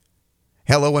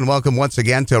Hello and welcome once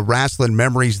again to Rasslin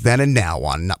Memories Then and Now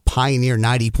on Pioneer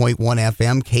 90.1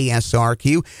 FM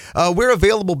KSRQ. We're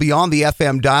available beyond the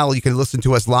FM dial. You can listen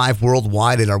to us live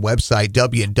worldwide at our website,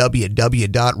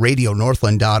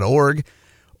 www.radionorthland.org.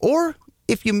 Or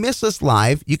if you miss us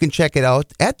live, you can check it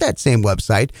out at that same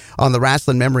website on the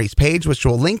Rasslin Memories page, which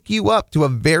will link you up to a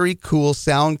very cool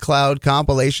SoundCloud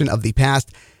compilation of the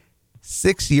past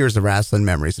 6 years of Rasslin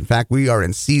Memories. In fact, we are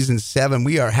in season 7.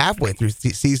 We are halfway through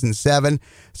season 7,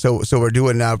 so we're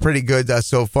doing pretty good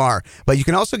so far. But you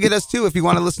can also get us too if you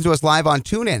want to listen to us live on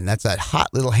TuneIn. That's a hot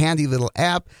little handy little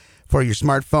app for your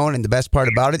smartphone, and the best part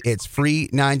about it, it's free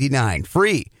 99.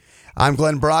 Free. I'm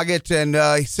Glen Braget, and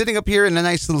sitting up here in a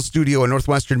nice little studio in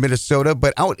northwestern Minnesota,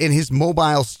 but out in his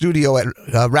mobile studio at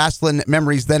Rasslin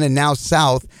Memories Then and Now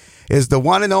South is the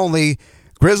one and only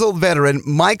Grizzled veteran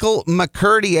Michael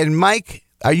McCurdy. And Mike,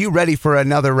 are you ready for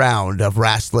another round of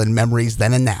Rasslin Memories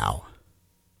Then and Now?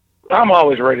 I'm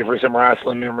always ready for some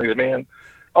Rasslin memories, man.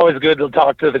 Always good to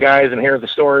talk to the guys and hear the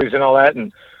stories and all that,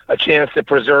 and a chance to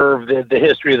preserve the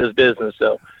history of this business.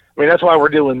 So, I mean, that's why we're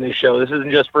doing this show. This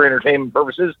isn't just for entertainment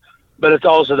purposes, but it's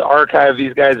also to archive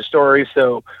these guys' stories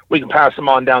so we can pass them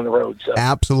on down the road. So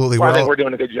absolutely. Well, I think we're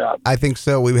doing a good job. I think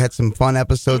so. We had some fun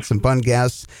episodes, some fun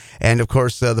guests, and of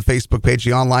course the Facebook page,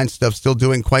 the online stuff, still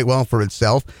doing quite well for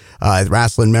itself.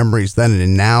 Rasslin Memories Then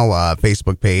and Now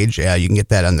Facebook page. You can get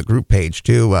that on the group page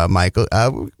too, Michael.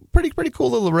 Pretty cool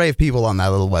little array of people on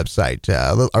that little website,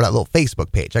 or that little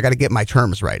Facebook page. I got to get my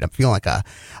terms right. I'm feeling like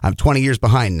I'm 20 years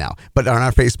behind now, but on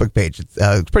our Facebook page,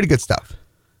 it's pretty good stuff.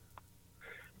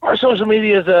 Our social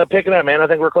media is picking up, man. I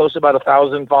think we're close to about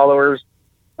 1,000 followers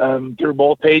through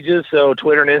both pages. So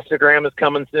Twitter and Instagram is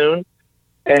coming soon.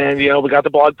 And, we got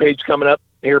the blog page coming up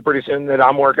here pretty soon that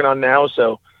I'm working on now.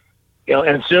 So,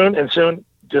 and soon,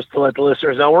 just to let the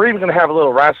listeners know, we're even going to have a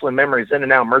little Rasslin Memories Then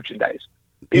and Now merchandise.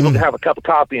 People can have a cup of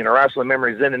coffee and a Rasslin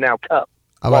Memories Then and Now cup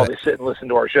while they sit and listen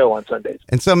to our show on Sundays.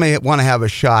 And some may want to have a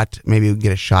shot, maybe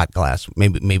get a shot glass,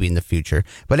 maybe in the future.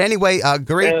 But anyway,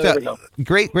 great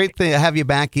to have you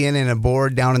back in and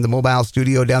aboard down in the mobile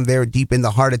studio down there deep in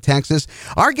the heart of Texas.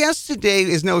 Our guest today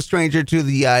is no stranger to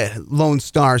the Lone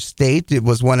Star State. It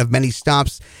was one of many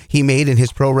stops he made in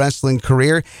his pro wrestling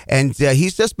career, and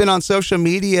he's just been on social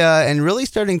media and really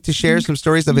starting to share some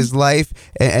stories of his life,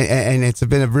 and it's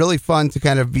been really fun to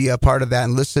kind of be a part of that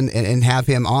and listen and have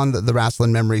him on the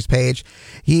Rasslin Memories page.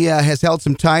 He has held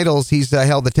some titles. He's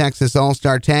held the Texas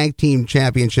All-Star Tag Team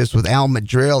Championships with Al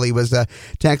Madrill. He was a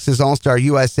Texas All-Star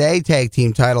USA Tag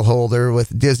Team title holder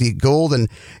with Dizzy Golden.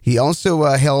 He also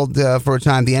held for a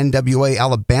time the NWA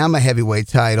Alabama Heavyweight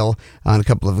title on a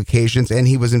couple of occasions, and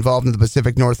he was involved in the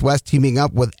Pacific Northwest, teaming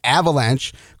up with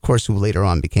Avalanche, of course, who later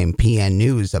on became PN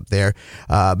News up there.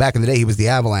 Back in the day, he was the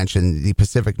Avalanche in the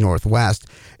Pacific Northwest.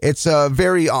 It's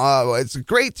it's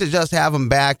great to just have him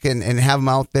back and have him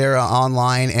out there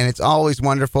online, and it's always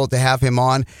wonderful to have him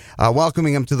on,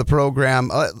 welcoming him to the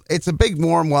program. It's a big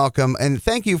warm welcome, and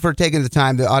thank you for taking the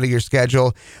time out of your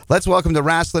schedule. Let's welcome to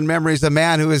Rasslin Memories a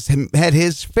man who has had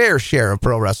his fair share of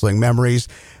pro wrestling memories,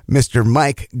 Mr.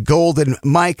 Mike Golden.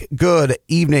 Mike, good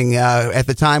evening at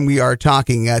the time we are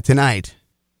talking tonight.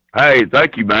 Hey,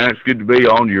 thank you, man. It's good to be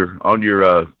on your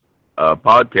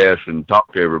podcast and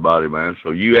talk to everybody, man. So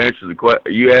you ask the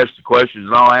questions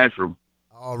and I'll answer them.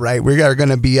 All right, we are going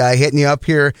to be hitting you up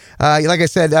here. Like I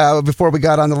said before we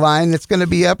got on the line, it's going to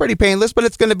be pretty painless, but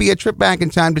it's going to be a trip back in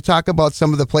time to talk about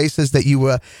some of the places that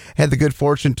you had the good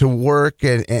fortune to work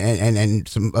and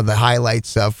some of the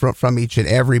highlights from each and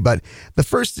every. But the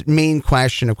first main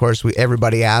question, of course,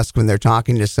 everybody asks when they're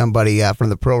talking to somebody from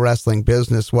the pro wrestling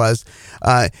business was,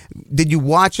 did you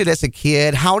watch it as a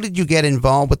kid? How did you get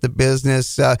involved with the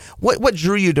business? What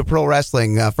drew you to pro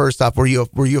wrestling? First off, were you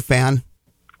a fan?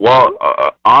 Well,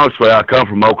 honestly, I come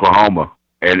from Oklahoma,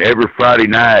 and every Friday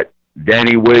night,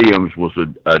 Danny Williams was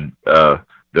the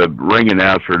ring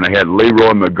announcer, and they had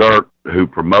Leroy McGurk, who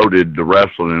promoted the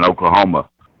wrestling in Oklahoma.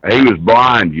 He was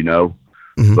blind,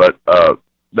 mm-hmm. but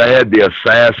they had the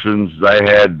Assassins, they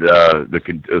had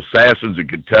the Assassins and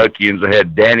Kentuckians, they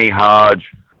had Danny Hodge,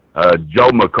 Joe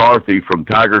McCarthy from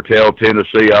Tiger Tail,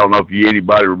 Tennessee. I don't know if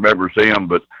anybody remembers him,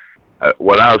 but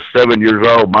when I was 7 years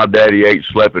old, my daddy ate,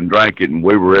 slept, and drank it, and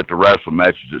we were at the wrestling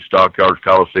matches at Stockyards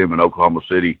Coliseum in Oklahoma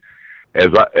City. As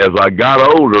I got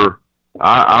older,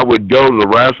 I would go to the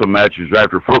wrestling matches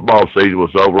after football season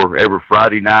was over. Every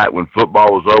Friday night when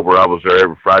football was over, I was there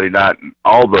every Friday night, and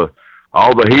all the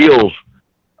heels,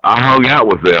 I hung out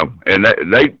with them, and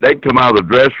they'd come out of the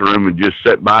dressing room and just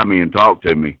sit by me and talk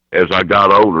to me as I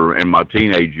got older in my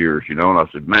teenage years, and I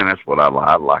said, man, that's what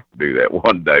I'd like to do that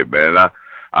one day, man.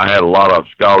 I had a lot of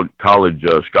college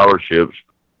scholarships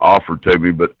offered to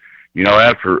me. But, you know,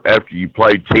 after you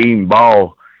play team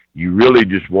ball, you really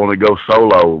just want to go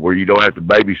solo where you don't have to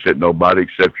babysit nobody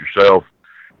except yourself.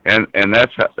 And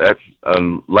that's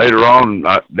later on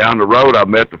down the road, I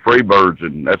met the Freebirds,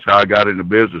 and that's how I got into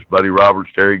business. Buddy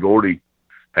Roberts, Terry Gordy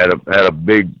had a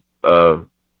big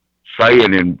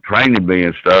saying in training me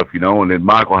and stuff, you know, and then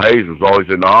Michael Hayes was always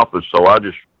in the office, so I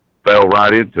just fell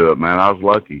right into it, man. I was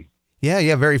lucky.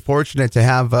 Yeah, very fortunate to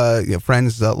have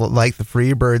friends like the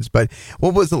Freebirds. But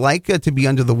what was it like to be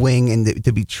under the wing and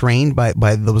to be trained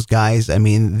by those guys? I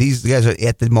mean, these guys are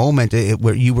at the moment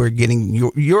where you were getting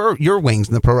your wings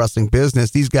in the pro wrestling business.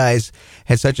 These guys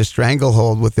had such a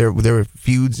stranglehold with their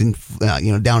feuds in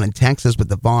down in Texas with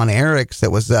the Von Erichs. That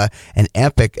was an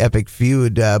epic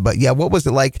feud. But yeah, what was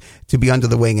it like to be under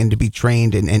the wing and to be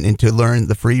trained and to learn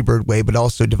the Freebird way, but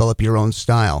also develop your own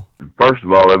style? First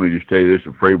of all, let me just tell you this: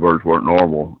 the Freebirds weren't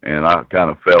normal, and I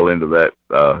kind of fell into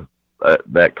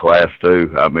that class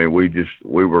too. I mean, we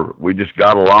just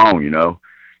got along, you know.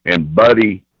 And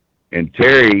Buddy and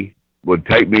Terry would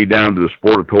take me down to the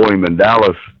Sportatorium in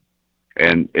Dallas,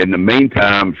 and in the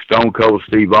meantime, Stone Cold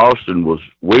Steve Austin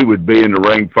we would be in the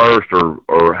ring first, or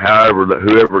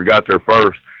whoever got there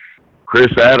first.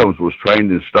 Chris Adams was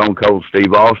trained in Stone Cold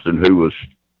Steve Austin, who was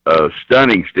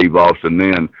stunning Steve Austin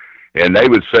then. And they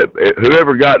would set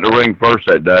whoever got in the ring first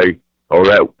that day or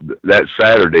that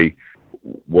Saturday.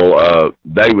 Well,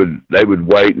 they would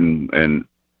wait and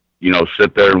you know,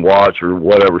 sit there and watch or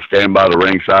whatever, stand by the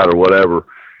ringside or whatever.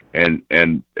 And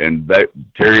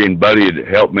Terry and Buddy had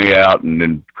helped me out, and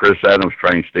then Chris Adams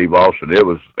trained Steve Austin. It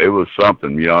was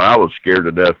something, you know. I was scared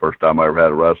to death first time I ever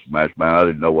had a wrestling match, man. I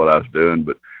didn't know what I was doing,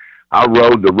 but I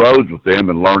rode the roads with them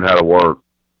and learned how to work.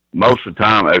 Most of the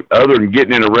time, other than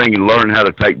getting in the ring and learning how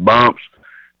to take bumps,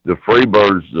 the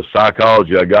Freebirds, the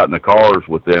psychology I got in the cars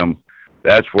with them,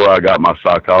 that's where I got my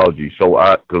psychology. So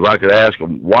because I could ask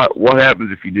them, what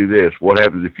happens if you do this? What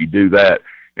happens if you do that?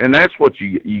 And that's what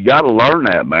you got to learn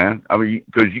that, man. I mean,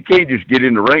 because you can't just get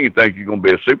in the ring and think you're going to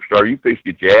be a superstar. You fix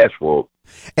get your ass whooped.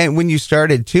 And when you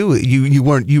started too, you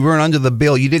weren't under the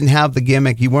bill. You didn't have the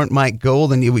gimmick. You weren't Mike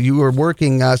Golden. You were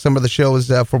working some of the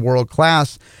shows for World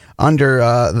Class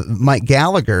under Mike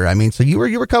Gallagher. I mean, so you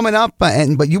were coming up,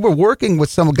 but you were working with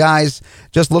some guys.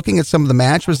 Just looking at some of the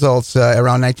match results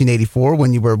around 1984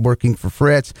 when you were working for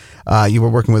Fritz, you were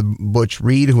working with Butch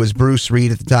Reed, who was Bruce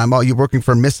Reed at the time. Oh, you were working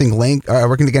for Missing Link,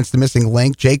 working against the Missing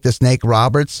Link, Jake the Snake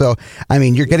Roberts. So I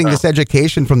mean, you're getting this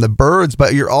education from the Birds,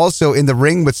 but you're also in the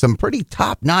ring with some pretty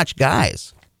top-notch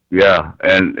guys. Yeah,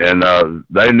 and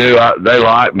they knew they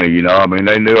liked me. You know, I mean,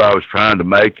 they knew I was trying to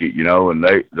make it. You know, and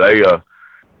they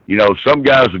you know, some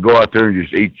guys would go out there and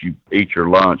just eat your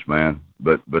lunch, man.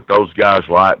 But those guys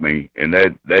like me, and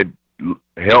they'd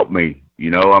help me. You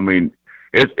know, I mean,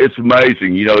 it's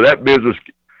amazing. You know, that business,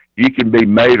 you can be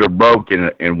made or broke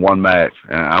in one match.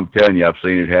 And I'm telling you, I've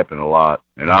seen it happen a lot,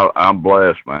 and I'm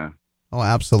blessed, man. Oh,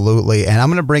 absolutely. And I'm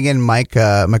going to bring in Mike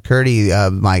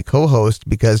McCurdy, my co-host,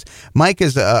 because Mike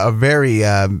is a very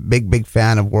big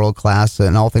fan of World Class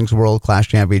and all things World Class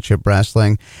Championship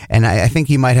Wrestling. And I think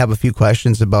he might have a few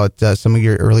questions about some of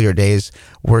your earlier days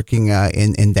working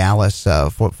in Dallas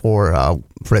for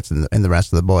Fritz and the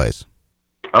rest of the boys.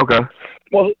 Okay.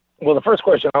 Well, the first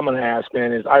question I'm going to ask,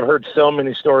 man, is I've heard so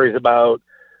many stories about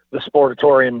the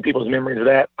Sportatorium, people's memories of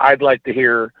that. I'd like to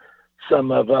hear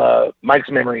some of Mike's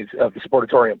memories of the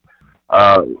Sportatorium.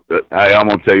 Hey, I'm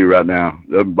gonna tell you right now,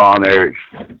 the Von Erichs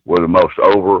were the most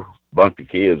over bunch of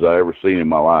kids I ever seen in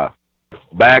my life.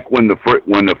 Back when the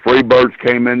Freebirds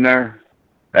came in there,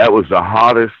 that was the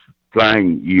hottest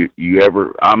thing you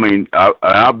ever. I mean,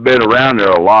 I've been around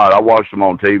there a lot. I watched them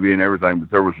on TV and everything,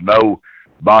 but there was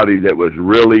nobody that was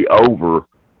really over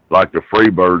like the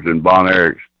Freebirds and Von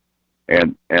Erichs.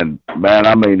 And man,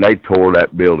 I mean, they tore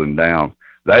that building down.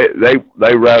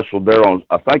 They wrestled there on,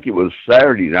 I think it was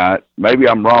Saturday night. Maybe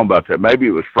I'm wrong about that. Maybe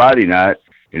it was Friday night.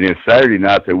 And then Saturday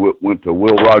night they went to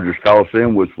Will Rogers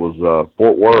Coliseum, which was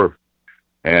Fort Worth.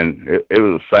 And it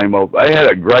was the same old. They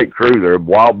had a great crew there.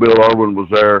 Wild Bill Irwin was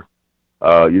there.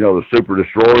 You know, the Super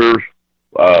Destroyers,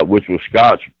 which was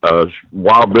Scott's,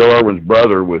 Wild Bill Irwin's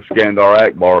brother with Skandar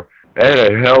Akbar. They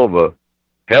had a hell of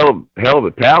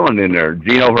a talent in there.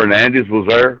 Gino Hernandez was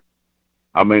there.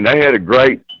 I mean, they had a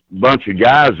great bunch of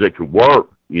guys that could work,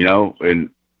 you know. And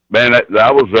man,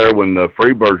 I was there when the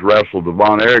Freebirds wrestled the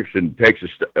Von Erichs in Texas,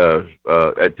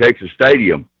 at Texas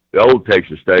Stadium, the old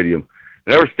Texas Stadium.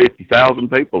 And there was 50,000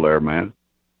 people there, man.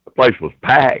 The place was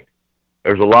packed.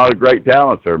 There's a lot of great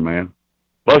talent there, man.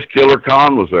 Plus Killer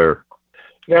Khan was there.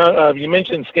 Now, you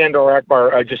mentioned Skandar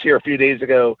Akbar just here a few days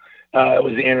ago. It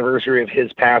was the anniversary of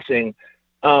his passing.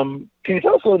 Can you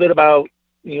tell us a little bit about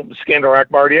Skandar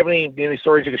Akbar. Do you have any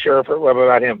stories you can share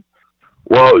about him?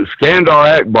 Well,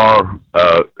 Skandar Akbar,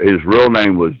 his real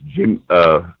name was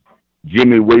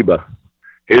Jimmy Weber.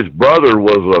 His brother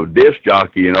was a disc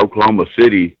jockey in Oklahoma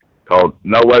City called,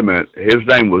 no, wait a minute. His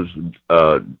name was,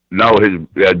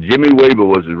 Jimmy Weber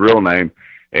was his real name.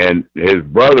 And his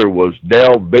brother was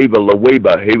Del Viva La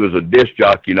Weber. He was a disc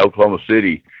jockey in Oklahoma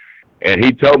City. And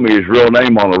he told me his real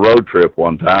name on a road trip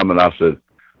one time. And I said,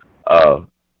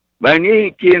 man, you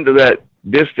ain't kin to that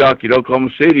disc jockey in Oklahoma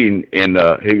City. And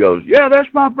he goes, yeah,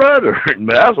 that's my brother. And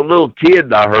I was a little kid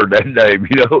and I heard that name,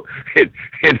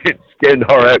 And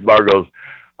Skandar Akbar goes,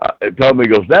 told me, he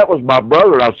goes, that was my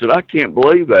brother. And I said, I can't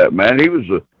believe that, man. He was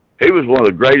one of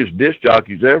the greatest disc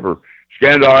jockeys ever.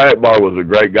 Skandar Akbar was a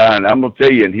great guy, and I'm going to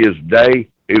tell you, in his day,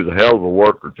 he was a hell of a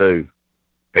worker, too.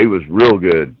 He was real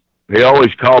good. He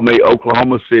always called me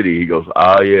Oklahoma City. He goes,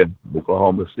 yeah,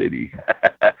 Oklahoma City.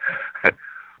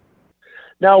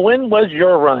 Now, when was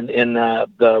your run in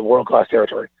the world-class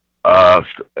territory?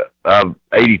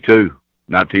 1982.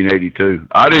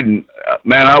 I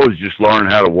was just learning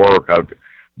how to work.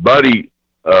 Buddy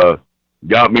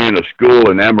got me in a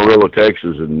school in Amarillo,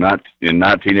 Texas in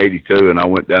 1982, and I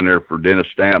went down there for Dennis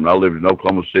Stamp, and I lived in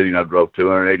Oklahoma City, and I drove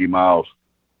 280 miles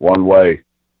one way,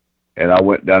 and I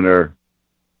went down there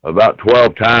about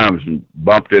 12 times and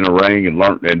bumped in a ring and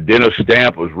learned, and Dennis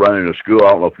Stamp was running a school. I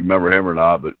don't know if you remember him or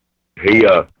not, but he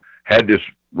had this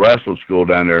wrestling school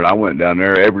down there, and I went down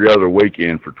there every other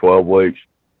weekend for 12 weeks.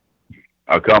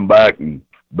 I come back, and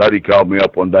Buddy called me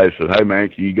up one day and said, hey, man,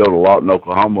 can you go to Lawton,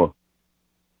 Oklahoma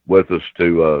with us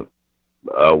to,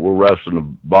 we're wrestling the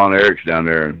Von Erichs down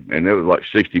there, and it was like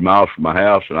 60 miles from my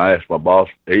house, and I asked my boss,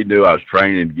 he knew I was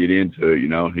training to get into it,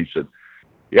 and he said,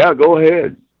 yeah, go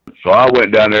ahead. So I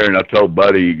went down there, and I told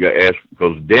Buddy,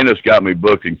 because Dennis got me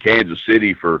booked in Kansas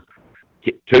City for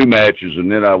 2 matches,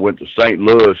 and then I went to St.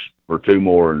 Louis for 2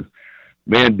 more, and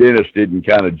me and Dennis didn't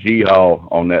kind of G-haul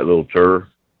on that little tour.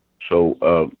 So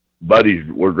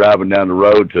we're driving down the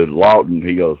road to Lawton.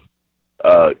 He goes,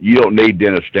 you don't need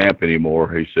Dennis Stamp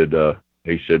anymore. He said,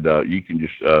 you can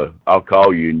just, I'll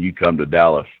call you and you come to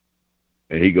Dallas.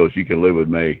 And he goes, you can live with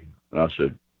me. And I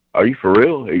said, are you for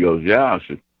real? He goes, yeah. I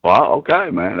said, well, okay,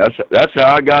 man. That's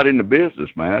how I got into business,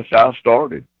 man. That's how I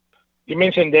started. You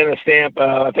mentioned Dennis Stamp.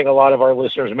 I think a lot of our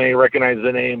listeners may recognize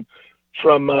the name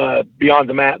from Beyond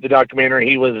the Mat, the documentary.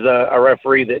 He was a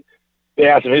referee that they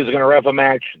asked him who was going to ref a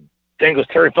match. Thing was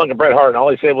Terry Funk and Bret Hart, and all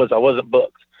he said was, I wasn't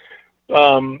booked.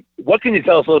 What can you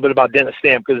tell us a little bit about Dennis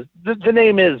Stamp? Because the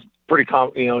name is pretty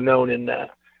known in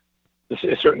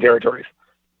certain territories.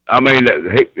 I mean,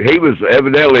 he was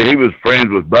friends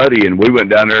with Buddy, and we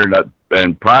went down there,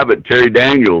 and Private Terry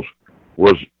Daniels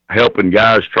was helping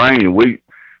guys train.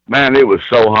 And it was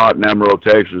so hot in Amarillo,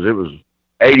 Texas. It was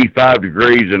 85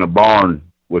 degrees in a barn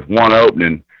with one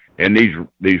opening, and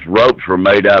these ropes were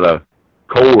made out of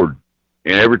cord.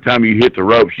 And every time you hit the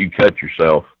ropes, you cut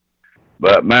yourself.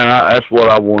 But, man, that's what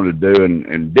I wanted to do.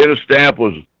 And Dennis Stamp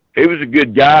he was a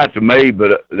good guy to me,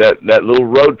 but that little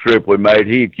road trip we made,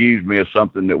 he accused me of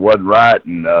something that wasn't right,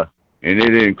 and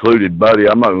it included Buddy.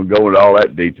 I'm not going to go into all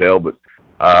that detail, but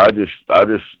I just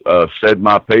said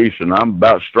my piece, and I'm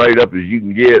about straight up as you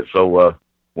can get. So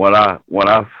when I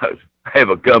have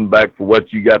a comeback for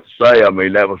what you got to say, I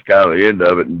mean, that was kind of the end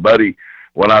of it. And Buddy,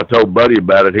 when I told Buddy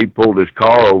about it, he pulled his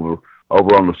car over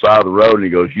on the side of the road, and he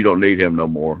goes, you don't need him no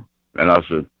more. And I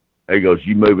said, he goes,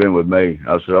 you move in with me.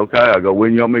 I said, okay. I go,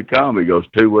 when you want me to come? He goes,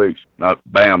 2 weeks.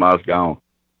 Bam, I was gone.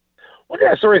 What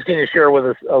kind of stories can you share with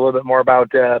us a little bit more about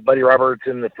Buddy Roberts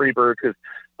and the Freebirds? Because,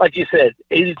 like you said,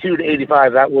 82 to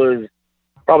 85, that was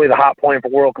probably the hot point for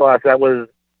world class. That was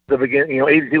the beginning.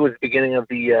 82 was the beginning of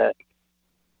the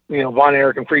Von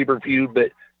Erich and Freebird feud.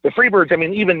 But the Freebirds, I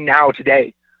mean, even now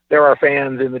today, there are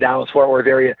fans in the Dallas-Fort Worth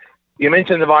area. You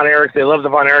mentioned the Von Erichs. They love the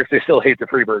Von Erichs. They still hate the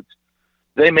Freebirds.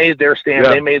 They made their stand.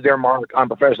 Yeah. They made their mark on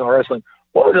professional wrestling.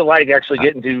 What was it like actually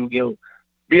getting to,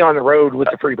 be on the road with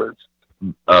the Freebirds?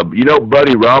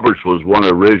 Buddy Roberts was one of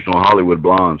the original Hollywood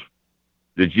Blondes.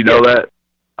 Did you know that?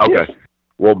 Okay. Yes.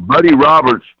 Well, Buddy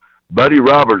Roberts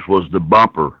was the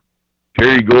bumper.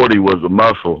 Terry Gordy was the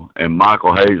muscle, and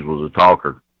Michael Hayes was the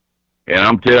talker. And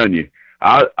I'm telling you,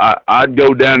 I'd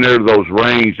go down there to those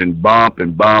rings and bump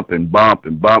and bump and bump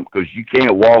and bump, because you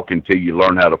can't walk until you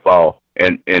learn how to fall.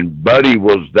 And Buddy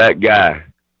was that guy.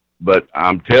 But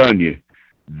I'm telling you,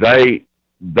 they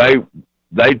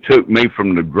took me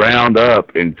from the ground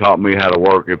up and taught me how to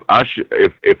work. If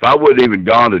I wouldn't even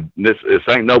gone to this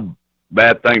ain't no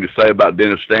bad thing to say about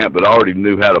Dennis Stamp, but I already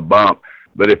knew how to bump.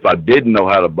 But if I didn't know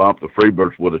how to bump, the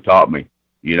Freebirds would have taught me,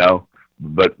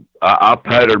 But I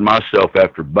patterned myself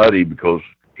after Buddy, because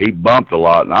he bumped a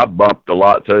lot, and I bumped a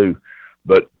lot too.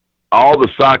 But all the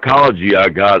psychology I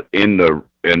got in the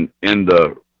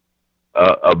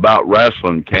about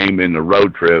wrestling came in the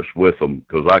road trips with them,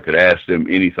 because I could ask them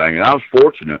anything, and I was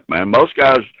fortunate, man. Most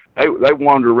guys, they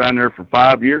wander around there for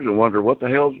 5 years and wonder what the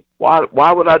hell,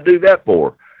 why would I do that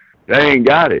for? They ain't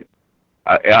got it.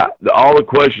 All the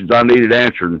questions I needed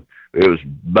answered, it was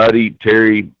Buddy,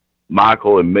 Terry,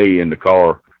 Michael, and me in the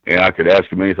car, and I could ask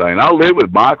him anything. And I lived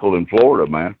with Michael in Florida,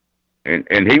 man, and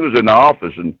he was in the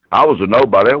office, and I was a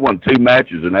nobody. I won 2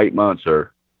 matches in 8 months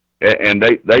there. And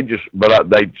they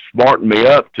smartened me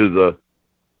up to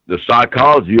the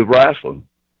psychology of wrestling.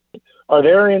 Are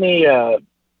there any,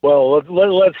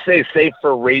 let's say safe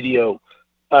for radio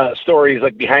stories,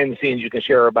 like behind the scenes, you can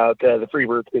share about the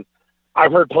Freebirds? Because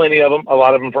I've heard plenty of them, a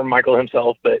lot of them from Michael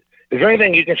himself. But is there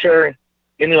anything you can share,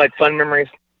 any like fun memories?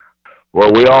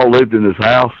 Well, we all lived in this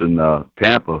house in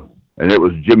Tampa, and it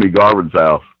was Jimmy Garvin's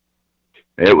house.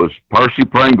 It was Percy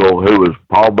Pringle, who was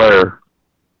Paul Bear,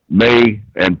 me,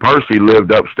 and Percy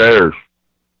lived upstairs.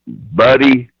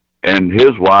 Buddy and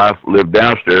his wife lived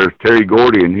downstairs. Terry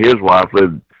Gordy and his wife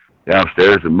lived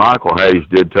downstairs, and Michael Hayes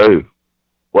did too.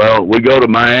 Well, we go to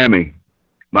Miami.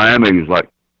 Miami is like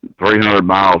 300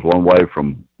 miles one way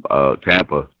from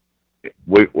Tampa.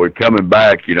 We're coming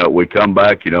back, we come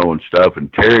back, and stuff,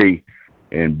 and Terry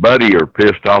and Buddy are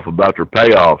pissed off about their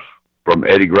payoffs from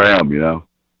Eddie Graham,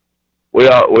 We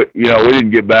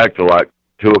didn't get back till like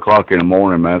 2:00 in the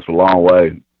morning, man. It's a long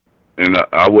way. And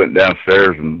I went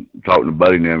downstairs and talked to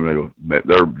Buddy and them.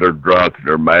 They're drunk and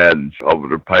they're mad and over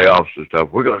their payoffs and stuff.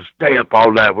 We're going to stay up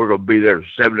all night. We're going to be there at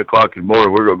 7:00 in the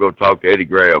morning. We're going to go talk to Eddie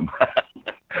Graham.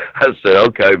 I said,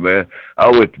 okay, man. I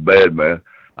went to bed, man.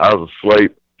 I was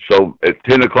asleep. So at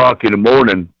 10:00 in the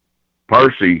morning,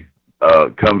 Percy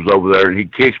comes over there and he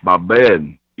kicks my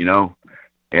bed,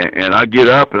 And I get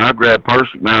up and I grab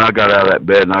Percy. Man, I got out of that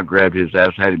bed and I grabbed his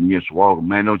ass, had him against the wall.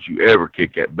 Man, don't you ever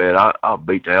kick that bed. I'll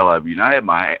beat the hell out of you. And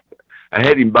I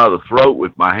had him by the throat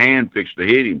with my hand fixed to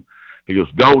hit him. He goes,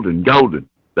 Golden,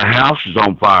 the house is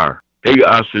on fire.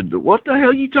 I said, what the hell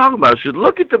are you talking about? I said,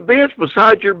 look at the bench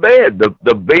beside your bed.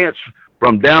 The bench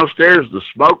from downstairs, the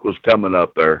smoke was coming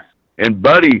up there. And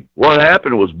Buddy, what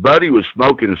happened was Buddy was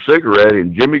smoking a cigarette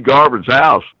in Jimmy Garvin's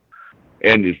house.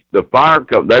 And the fire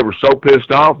they were so pissed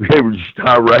off, they were just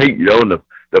irate, and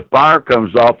the fire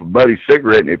comes off of Buddy's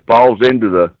cigarette and it falls into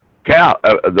the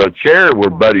chair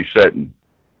where Buddy's sitting,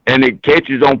 and it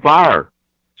catches on fire.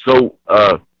 So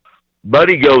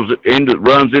Buddy runs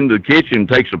into the kitchen,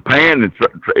 takes a pan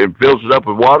and fills it up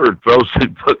with water and throws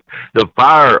it,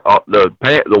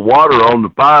 the water on the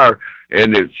fire,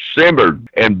 and it simmered.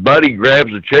 And Buddy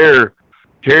grabs a chair.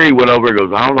 Terry went over and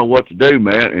goes, I don't know what to do,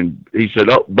 man. And he said,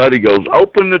 Buddy goes,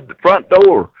 open the front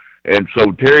door. And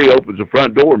so Terry opens the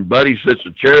front door, and Buddy sits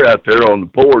a chair out there on the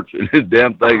porch, and his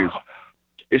damn thing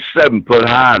it's 7 foot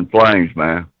high in flames,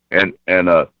 man. And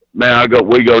man,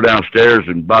 we go downstairs,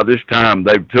 and by this time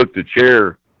they've took the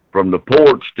chair from the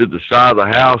porch to the side of the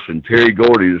house, and Terry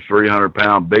Gordy, this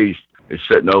 300-pound beast, is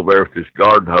sitting over there with this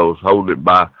garden hose, holding it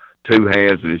by 2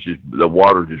 hands, and it's just the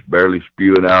water just barely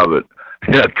spewing out of it.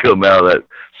 And I come out of that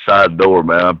side door,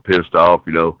 man. I'm pissed off,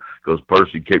 because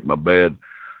Percy kicked my bed.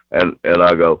 And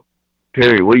I go,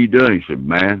 Terry, what are you doing? He said,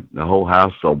 man, the whole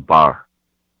house is on fire.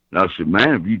 And I said, man,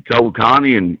 have you told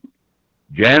Connie and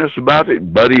Janice about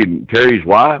it, Buddy and Terry's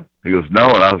wife? He goes, no.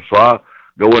 And I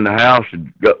go in the house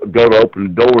and go to open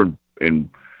the door, and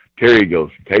Terry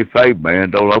goes, kayfabe, man,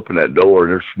 don't open that door.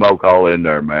 And there's smoke all in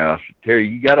there, man. I said, Terry,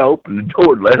 you got to open the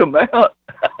door and let them out.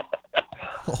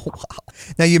 Oh, wow.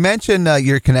 Now, you mentioned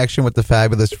your connection with the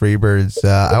Fabulous Freebirds.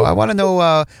 I want to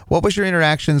know, what was your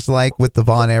interactions like with the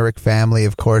Von Erich family,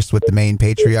 of course, with the main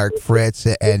patriarch, Fritz,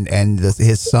 and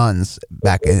his sons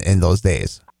back in those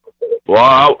days?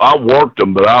 Well, I worked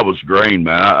them, but I was green,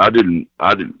 man. I didn't,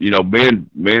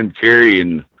 me and Carrie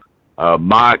and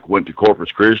Mike went to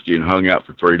Corpus Christi and hung out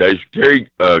for 3 days.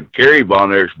 Carrie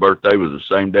Von Erich's birthday was the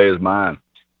same day as mine.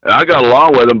 And I got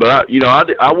along with them, but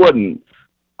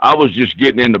I was just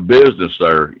getting into business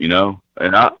there,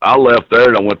 and I left there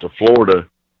and I went to Florida.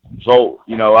 So,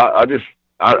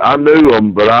 I knew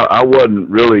them, but I wasn't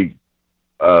really,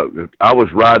 I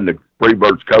was riding the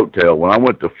Freebirds coattail. When I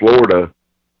went to Florida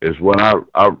is when I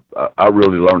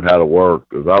really learned how to work,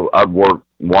 because I'd work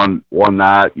one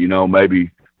night,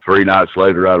 maybe 3 nights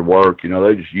later I'd work,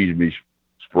 they just used me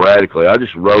sporadically. I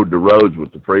just rode the roads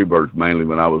with the Freebirds mainly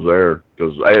when I was there,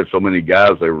 because I had so many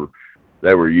guys they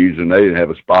were using. They didn't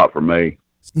have a spot for me.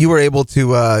 You were able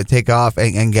to take off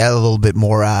and get a little bit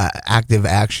more active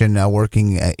action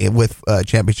working with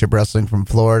Championship Wrestling from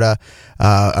Florida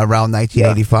around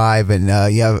 1985,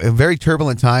 and very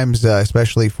turbulent times,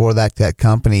 especially for that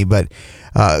company. But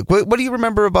what do you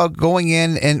remember about going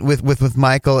in and with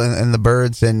Michael and the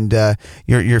Birds, and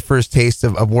your first taste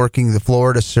of working the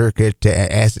Florida circuit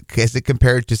as it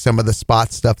compared to some of the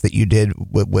spot stuff that you did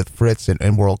with Fritz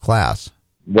and World Class?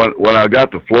 When I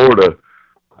got to Florida,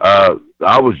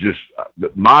 I was just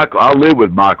Michael. I lived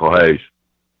with Michael Hayes,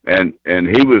 and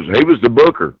he was the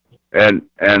booker, and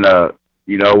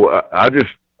you know,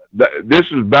 this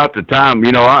is about the time,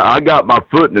 you know, I got my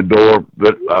foot in the door,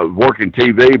 but working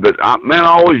TV. But I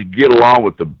always get along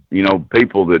with the, you know,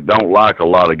 people that don't like a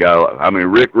lot of guys. I mean,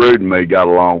 Rick Rude and me got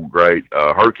along great.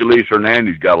 Hercules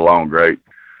Hernandez got along great.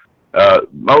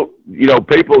 You know,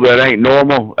 people that ain't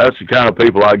normal, that's the kind of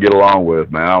people I get along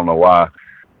with, man. I don't know why,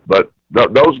 but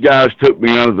those guys took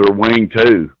me under their wing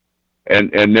too.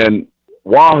 And then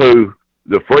Wahoo,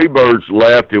 the Freebirds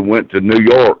left and went to New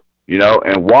York, you know,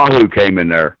 and Wahoo came in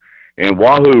there, and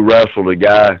Wahoo wrestled a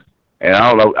guy, and I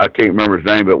don't know, I can't remember his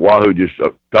name, but Wahoo just,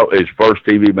 his first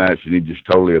TV match, and he just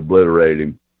totally obliterated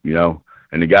him, you know,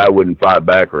 and the guy wouldn't fight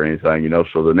back or anything, you know.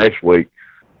 So the next week,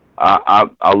 I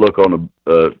look on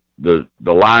the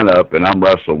lineup, and I'm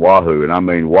wrestling Wahoo, and I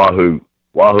mean, Wahoo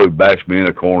backs me in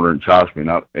a corner and chops me,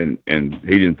 and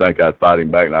he didn't think I'd fight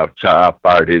him back, and I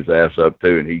fired his ass up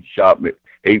too, and he shot me.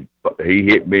 He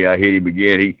hit me, I hit him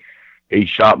again. He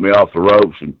shot me off the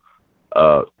ropes and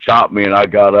chopped me, and I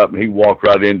got up, and he walked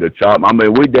right into chop. I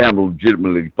mean, we damn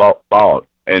legitimately fought,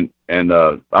 and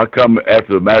I come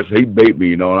after the match. He beat me,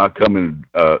 you know, and I come in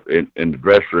the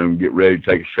dressing room, get ready to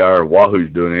take a shower.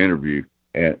 Wahoo's doing an interview,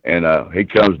 and he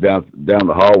comes down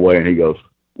the hallway, and he goes,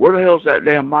 "Where the hell's that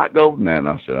damn Mike Golden at?" And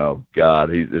I said, "Oh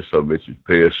God, this son of a bitch is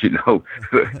pissed," you know.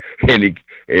 and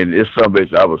this son of a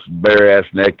bitch, I was bare ass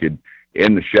naked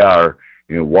in the shower,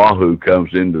 and Wahoo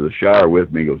comes into the shower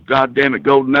with me. He goes, "God damn it,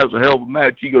 Golden, that was a hell of a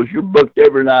match." He goes, "You're booked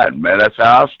every night." Man, that's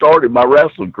how I started my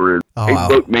wrestling career. Oh, he wow.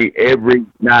 booked me every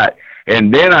night,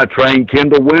 and then I trained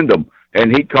Kendall Windham,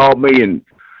 and he called me, and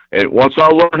once I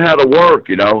learned how to work,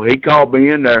 you know, he called me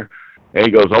in there. And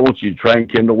he goes, "I want you to train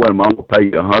Kendall Windham. I'm going to pay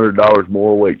you $100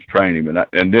 more a week to train him."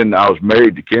 And then I was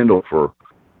married to Kendall for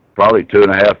probably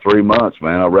 2.5, 3 months,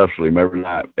 man. I wrestled him every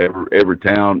night, every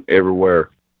town, everywhere.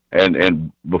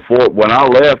 And before, when I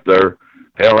left there,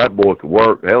 hell, that boy could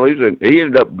work. Hell, he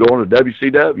ended up going to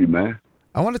WCW, man.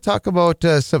 I want to talk about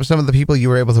some of the people you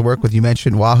were able to work with. You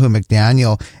mentioned Wahoo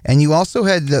McDaniel, and you also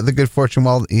had the good fortune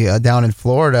while down in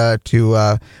Florida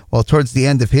to, towards the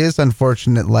end of his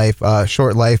unfortunate life,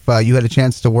 short life, you had a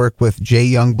chance to work with Jay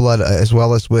Youngblood as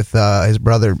well as with his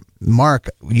brother Mark.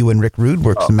 You and Rick Rude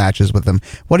worked some matches with them.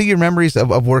 What are your memories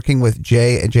of working with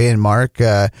Jay and Mark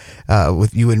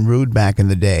with you and Rude back in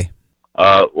the day?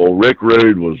 Well, Rick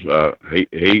Rude was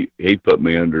he put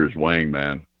me under his wing,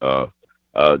 man.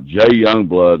 Jay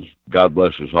Youngblood, God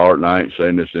bless his heart, and I ain't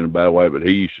saying this in a bad way, but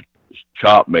he used to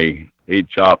chop me. He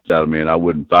chopped out of me, and I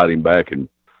wouldn't fight him back. And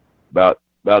about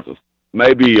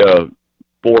maybe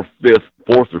fourth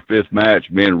or fifth match,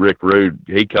 me and Rick Rude,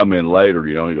 he come in later,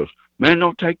 you know, he goes, "Man,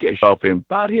 don't take that off him,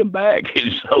 fight him back."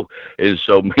 And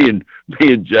so me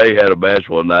and Jay had a match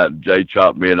one night, and Jay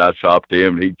chopped me, and I chopped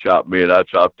him, and he chopped me, and I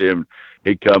chopped him.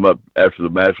 He come up after the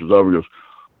match was over, he goes,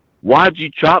 "Why'd you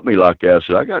chop me like that?" I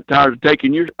said, "I got tired of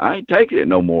taking yours. I ain't taking it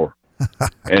no more."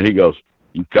 And he goes,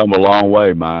 "You come a long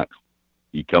way, Mike.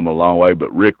 You come a long way."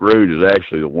 But Rick Rude is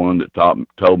actually the one that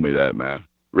told me that, man.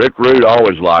 Rick Rude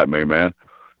always liked me, man.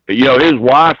 You know, his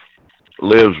wife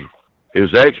lives,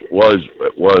 his ex was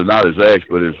not his ex,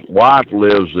 but his wife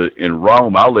lives in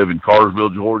Rome. I live in Cartersville,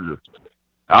 Georgia.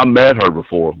 I met her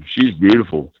before. She's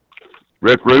beautiful.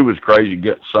 Rick Rude was crazy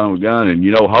son of a gun, and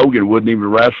you know, Hogan wouldn't even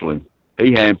wrestle him.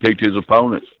 He handpicked his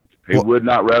opponents. He would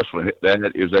not wrestle.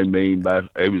 That is a mean.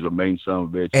 He was a mean son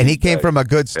of a bitch. And he came from a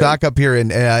good stock up here in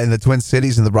the Twin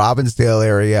Cities in the Robbinsdale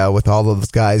area with all of those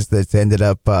guys that ended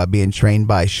up being trained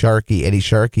by Eddie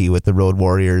Sharkey with the Road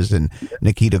Warriors and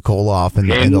Nikita Koloff and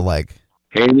the like.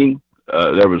 Henning,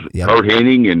 there was Kurt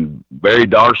Henning and Barry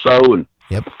Darso and.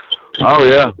 Yep. Oh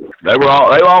yeah, they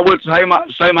all went to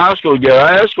the same high school together.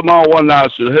 I asked them all one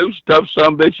night. I said, "Who's the tough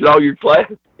son of a bitch in all your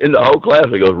class?" in the whole class,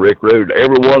 he goes, Rick Rude.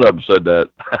 Every one of them said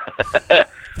that.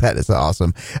 That is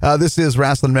awesome. This is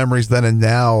Rasslin Memories Then and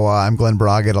Now. I'm Glen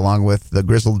Braget, along with the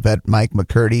Grizzled Vet Mike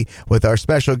McCurdy, with our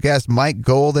special guest Mike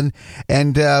Golden.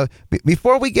 And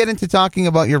before we get into talking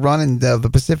about your run in the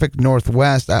Pacific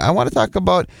Northwest, I want to talk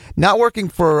about not working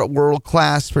for World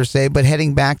Class per se, but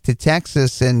heading back to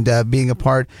Texas and being a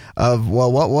part of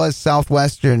what was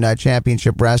Southwestern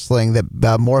Championship Wrestling that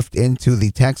morphed into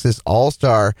the Texas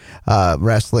All-Star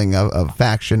Wrestling of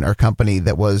faction or company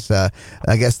that was,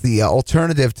 I guess, the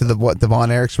alternative to what the Von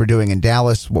Erichs were doing in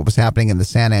Dallas, what was happening in the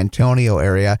San Antonio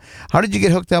area. How did you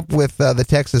get hooked up with the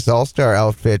Texas All-Star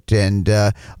outfit? And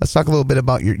let's talk a little bit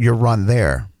about your run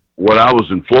there. When I was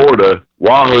in Florida,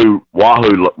 Wahoo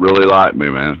really liked me,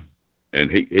 man.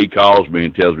 And he calls me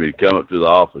and tells me to come up to the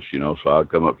office, So I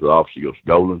come up to the office. He goes,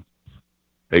 Golden.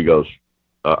 He goes,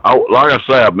 like I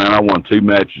said, man, I won 2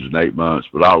 matches in 8 months,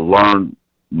 but I learned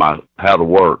how to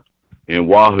work. And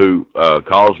Wahoo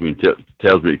calls me and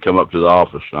tells me to come up to the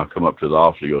office. And I come up to the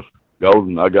office. He goes,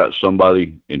 Golden, I got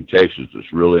somebody in Texas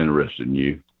that's really interested in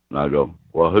you. And I go,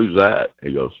 well, who's that?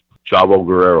 He goes, Chavo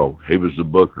Guerrero. He was the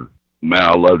booker. Man,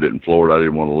 I loved it in Florida. I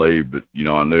didn't want to leave, but,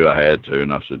 I knew I had to.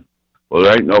 And I said, well,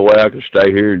 there ain't no way I could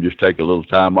stay here and just take a little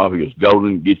time off. He goes,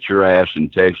 Golden, get your ass in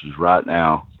Texas right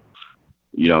now.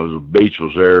 The beach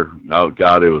was there. Oh,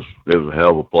 God, it was a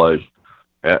hell of a place.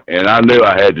 And I knew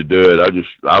I had to do it.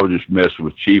 I was just messing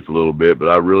with Chief a little bit, but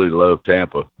I really love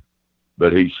Tampa.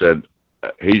 But he said,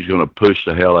 he's going to push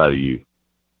the hell out of you.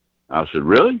 I said,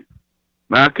 really?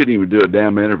 Man, I couldn't even do a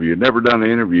damn interview. I'd never done an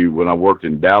interview when I worked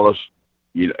in Dallas,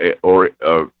 or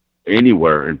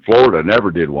anywhere in Florida. I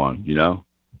never did one,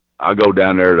 I go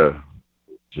down there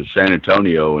to San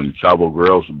Antonio, and Chavo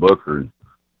Guerrero's the booker.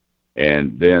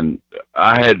 And then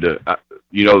I had to,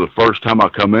 the first time I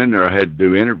come in there, I had to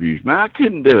do interviews. Man, I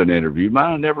couldn't do an interview. Man,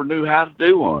 I never knew how to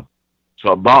do one.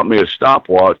 So I bought me a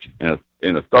stopwatch and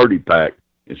a 30-pack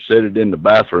and set it in the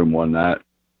bathroom one night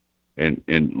and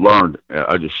learned.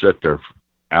 I just sat there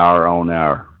hour on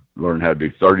hour, learned how to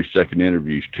do 30-second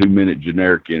interviews, 2-minute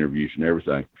generic interviews and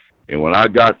everything. And when I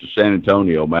got to San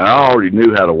Antonio, man, I already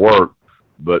knew how to work,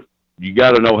 but you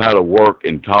got to know how to work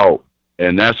and talk.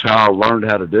 And that's how I learned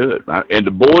how to do it. And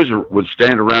the boys would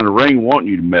stand around the ring wanting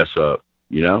you to mess up,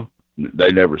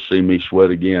 They never see me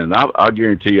sweat again. I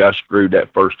guarantee you I screwed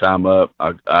that first time up.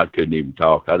 I couldn't even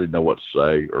talk. I didn't know what to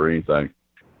say or anything.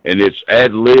 And it's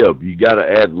ad-lib. You got to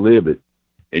ad-lib it.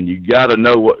 And you got to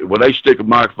know when they stick a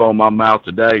microphone in my mouth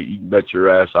today, you can bet your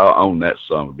ass I'll own that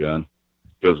son of a gun.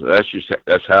 Because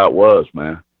that's how it was,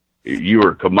 man. You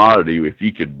were a commodity. If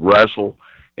you could wrestle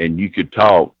and you could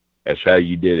talk, that's how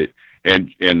you did it.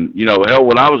 And hell,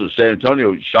 when I was at San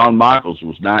Antonio, Shawn Michaels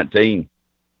was 19.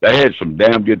 They had some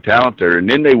damn good talent there. And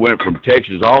then they went from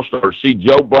Texas All-Star. See,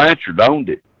 Joe Blanchard owned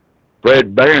it.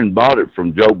 Fred Barron bought it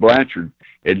from Joe Blanchard.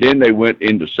 And then they went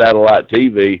into satellite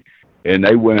TV, and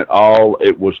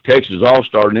it was Texas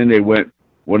All-Star. And then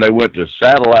when they went to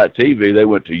satellite TV, they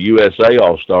went to USA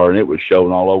All-Star, and it was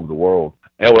shown all over the world.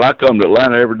 Hell, when I come to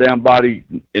Atlanta, every damn body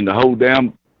in the whole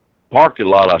damn parking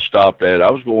lot I stopped at,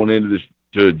 I was going into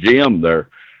to a gym there.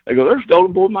 They go, there's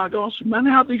Golden Boy Mike. I said, man,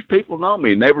 how these people know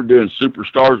me? And they were doing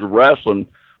Superstars of Wrestling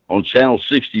on Channel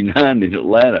 69 in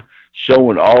Atlanta,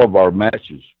 showing all of our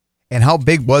matches. And how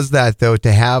big was that, though,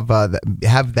 to have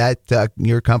that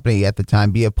your company at the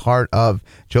time be a part of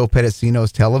Joe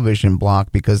Pedicino's television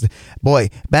block? Because, boy,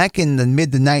 back in the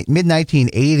mid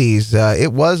 1980s,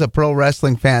 it was a pro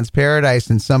wrestling fan's paradise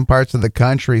in some parts of the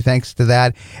country, thanks to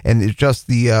that, and it's just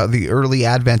the early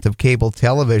advent of cable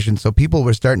television. So people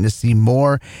were starting to see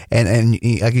more. And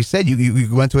like you said,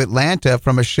 you went to Atlanta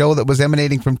from a show that was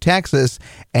emanating from Texas,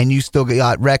 and you still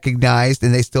got recognized,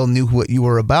 and they still knew what you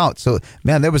were about. So,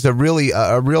 man, there was a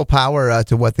real power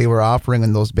to what they were offering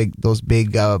in those big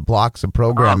blocks of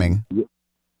programming.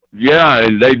 Yeah,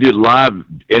 and they did live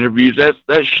interviews.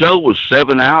 That show was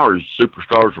 7 hours.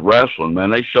 Superstars of Wrestling,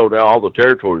 man. They showed all the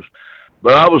territories.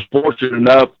 But I was fortunate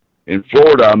enough in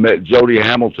Florida. I met Jody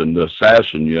Hamilton, the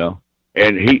assassin,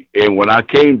 and when I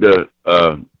came to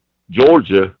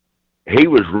Georgia, he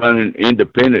was running an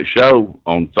independent show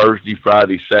on Thursday,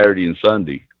 Friday, Saturday, and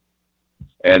Sunday.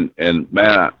 And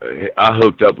man, I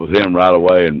hooked up with him right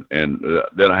away, and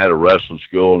then I had a wrestling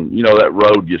school, and that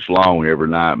road gets long every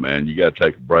night, man. You got to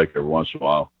take a break every once in a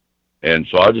while, and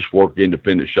so I just worked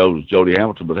independent shows with Jody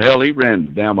Hamilton. But hell, he ran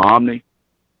the damn Omni.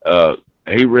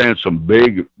 He ran some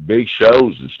big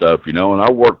shows and stuff, and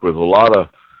I worked with a lot of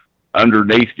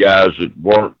underneath guys that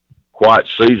weren't quite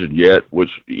seasoned yet. Which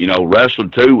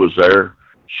Wrestling 2 was there,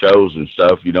 shows and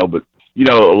stuff, but.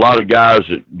 A lot of guys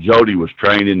that Jody was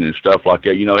training and stuff like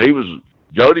that.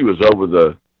 Jody was over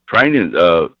the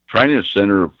training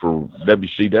center for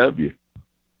WCW.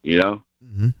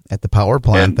 At the power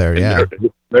plant there, yeah.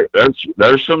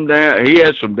 There's some he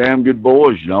had some damn good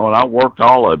boys, and I worked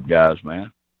all of them guys,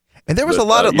 man. And there was a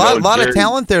lot of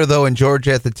talent there, though, in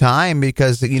Georgia at the time,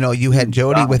 because you had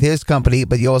Jody with his company,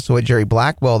 but you also had Jerry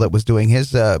Blackwell that was doing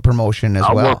his promotion as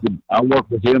well. I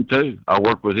worked with him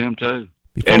too.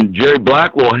 And Jerry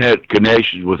Blackwell had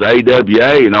connections with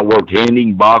AWA, and I worked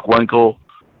Henning, Bockwinkel,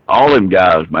 all them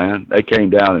guys, man. They came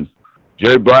down, and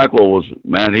Jerry Blackwell was,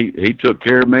 man, he took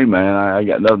care of me, man. I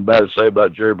got nothing bad to say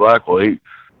about Jerry Blackwell. He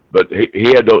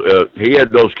had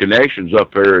those connections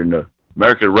up there in the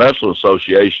American Wrestling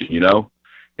Association,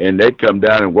 and they'd come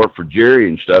down and work for Jerry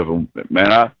and stuff. And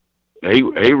man, he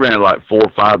ran like 4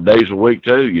 or 5 days a week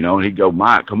too, and he'd go,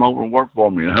 Mike, come over and work for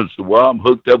me. And I said, well, I'm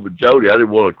hooked up with Jody. I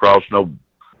didn't want to cross no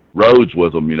roads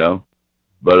with hhim,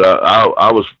 But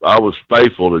I was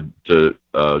faithful to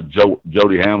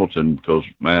Jody Hamilton because,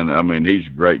 man, I mean, he's a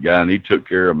great guy, and he took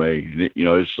care of me.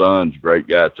 And, his son's a great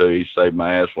guy too. He saved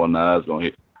my ass one night. I was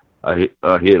going to I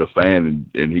hit a fan,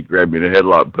 and he grabbed me in the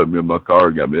headlock and put me in my car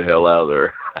and got me the hell out of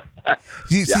there.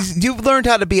 You've learned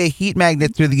how to be a heat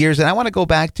magnet through the years, and I want to go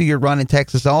back to your run in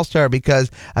Texas All-Star, because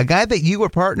a guy that you were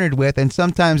partnered with and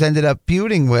sometimes ended up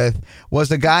feuding with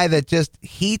was a guy that just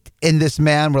heat and this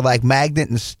man were like magnet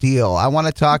and steel. I want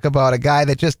to talk about a guy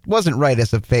that just wasn't right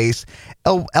as a face,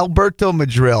 Alberto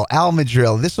Madril, Al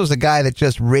Madril. This was a guy that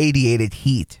just radiated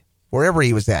heat wherever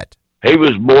he was at. He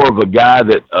was more of a guy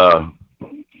that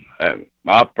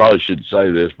I probably shouldn't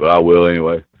say this, but I will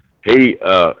anyway. He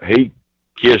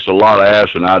kissed a lot of ass,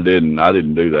 and I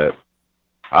didn't do that.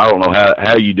 I don't know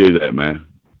how you do that, man.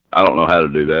 I don't know how to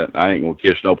do that. I ain't gonna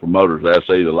kiss no promoters' ass.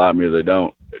 They either like me or they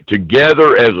don't.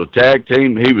 Together as a tag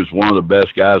team, he was one of the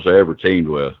best guys I ever teamed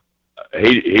with.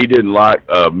 He didn't like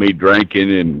me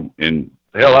drinking, and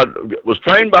hell, I was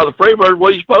trained by the Freebirds.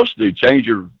 What are you supposed to do? Change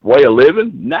your way of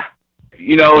living? Nah.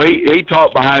 He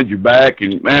talked behind your back,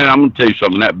 and man, I'm gonna tell you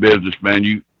something. That business,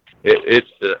 man,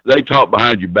 they talk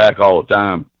behind your back all the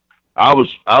time. I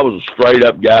was a straight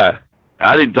up guy.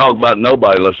 I didn't talk about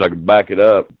nobody unless I could back it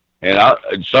up. And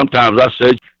sometimes I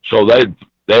said so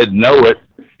they'd know it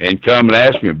and come and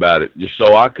ask me about it, just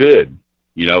so I could,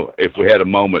 if we had a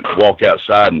moment, walk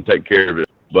outside and take care of it.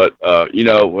 But and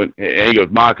he goes,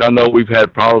 Mike, I know we've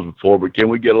had problems before, but can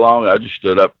we get along? I just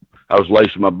stood up. I was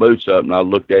lacing my boots up, and I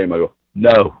looked at him. I go,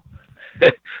 no,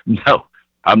 no,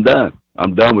 I'm done.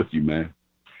 I'm done with you, man.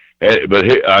 But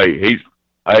he's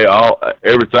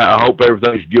everything. I hope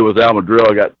everything's good with Al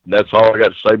Madril. That's all I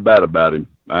got to say bad about him.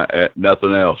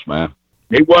 Nothing else, man.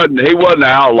 He wasn't an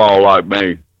outlaw like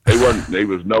me. He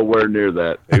was nowhere near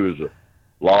that. He was a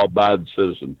law-abiding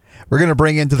citizen. We're going to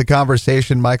bring into the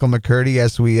conversation Michael McCurdy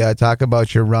as we talk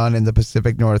about your run in the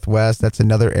Pacific Northwest. That's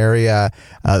another area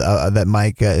that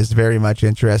Mike is very much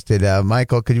interested.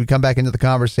 Michael, could you come back into the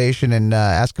conversation and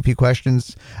ask a few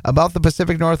questions about the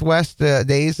Pacific Northwest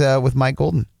days with Mike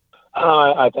Golden?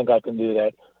 I think I can do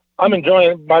that. I'm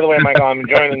enjoying, by the way, Michael, I'm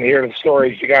enjoying to hear the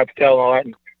stories you got to tell and all that.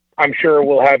 And I'm sure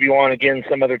we'll have you on again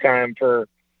some other time for,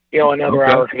 another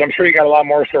hour, because I'm sure you got a lot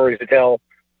more stories to tell.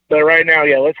 But right now,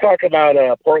 let's talk about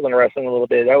Portland wrestling a little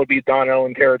bit. That would be Don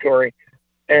Owen territory.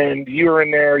 And you were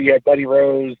in there. You had Buddy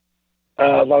Rose.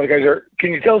 A lot of guys are.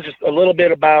 Can you tell us just a little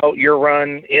bit about your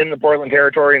run in the Portland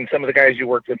territory and some of the guys you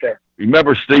worked with there? You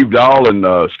remember Steve Dahl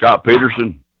and Scott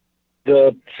Peterson?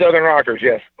 The Southern Rockers,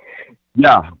 yes.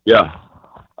 Yeah.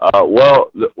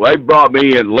 Well, they brought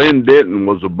me in. Lynn Denton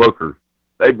was a booker.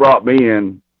 They brought me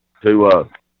in to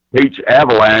teach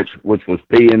Avalanche, which was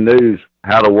PN News,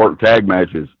 how to work tag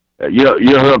matches. You know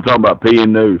who I'm talking about,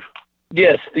 PN News?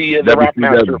 Yes, the rap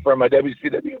master from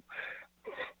WCW.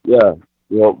 Yeah.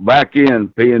 Well, back in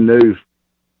PN News,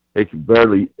 he could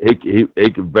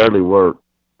barely work,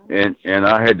 and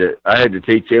I had to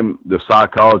teach him the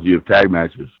psychology of tag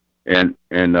matches, and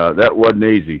that wasn't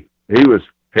easy. He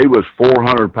was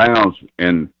 400 pounds,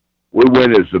 and we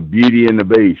went as the Beauty and the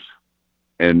Beast,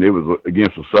 and it was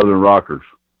against the Southern Rockers,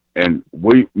 and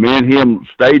me and him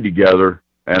stayed together.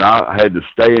 And I had to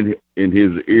stay in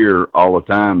his ear all the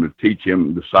time to teach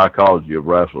him the psychology of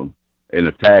wrestling in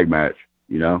a tag match,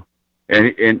 And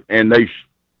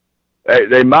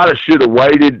they might have should have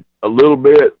waited a little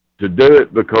bit to do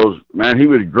it, because man, he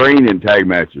was green in tag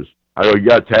matches. I go, you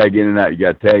got to tag in and out. You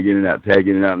got to tag in and out, tag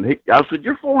in and out. And I said,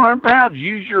 you're 400 pounds.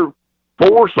 Use your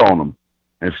force on them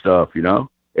and stuff.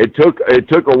 It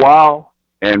took a while,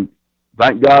 and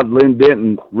thank God Lynn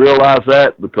Denton realized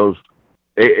that, because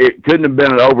it couldn't have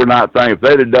been an overnight thing. If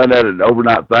they'd have done that an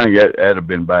overnight thing, that'd have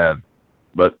been bad.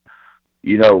 But,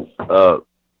 PN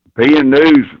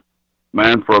News,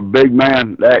 man, for a big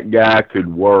man, that guy could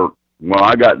work. When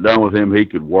I got done with him, he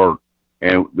could work.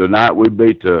 And the night we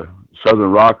beat the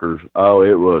Southern Rockers, oh,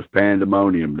 it was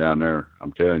pandemonium down there,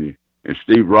 I'm telling you. And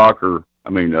Steve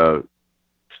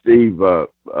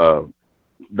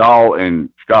Dahl and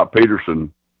Scott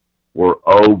Peterson were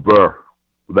over.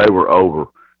 They were over.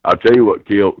 I'll tell you what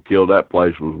killed that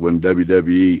place was when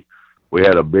WWE, we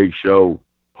had a big show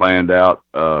planned out,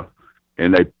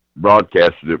 and they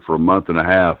broadcasted it for a month and a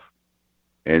half.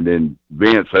 And then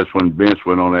that's when Vince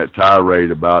went on that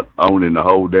tirade about owning the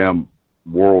whole damn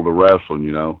world of wrestling,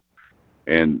 you know.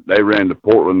 And they ran to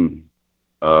Portland,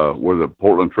 where the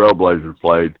Portland Trailblazers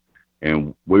played,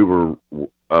 and we were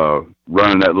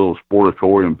running that little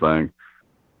sportatorium thing,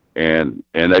 and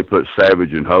they put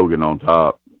Savage and Hogan on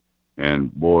top.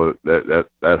 And boy, that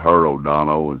hurt old Don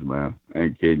Owens, man. I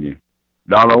ain't kidding you.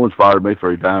 Don Owens fired me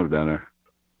 3 times down there.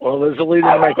 Well, this will lead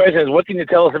into my question: is what can you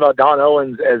tell us about Don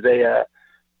Owens as a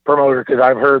promoter? Because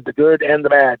I've heard the good and the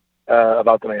bad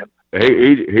about the man.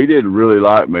 He didn't really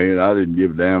like me, and I didn't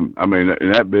give a damn. I mean,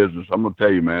 in that business, I'm gonna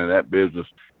tell you, man, in that business,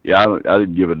 yeah, I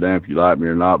didn't give a damn if you liked me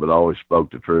or not, but I always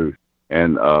spoke the truth.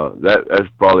 And that's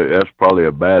probably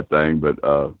a bad thing, but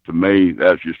to me,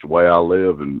 that's just the way I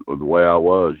live and the way I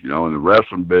was. You know, in the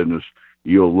wrestling business,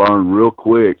 you'll learn real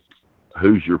quick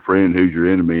who's your friend, who's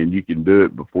your enemy, and you can do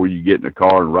it before you get in the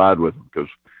car and ride with them, because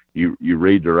you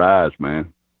read their eyes,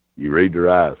 man. You read their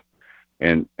eyes.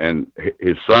 And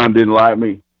his son didn't like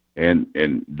me, and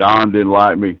Don didn't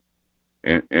like me,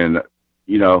 and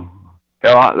you know,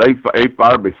 hell, they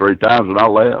fired me 3 times and I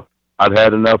left. I'd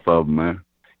had enough of them, man.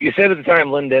 You said at the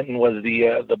time Lynn Denton was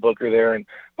the booker there, and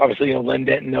obviously, you know, Lynn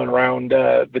Denton known around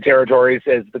the territories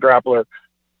as the grappler.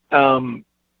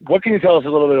 What can you tell us a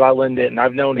little bit about Lynn Denton?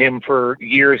 I've known him for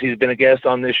years. He's been a guest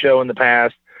on this show in the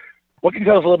past. What can you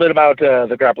tell us a little bit about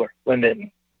the grappler, Lynn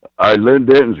Denton? Lynn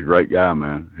Denton's a great guy,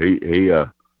 man. He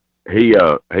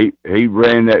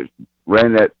ran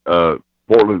that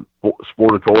Portland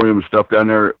Sportatorium and stuff down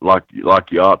there like you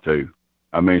ought to.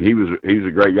 I mean, he was a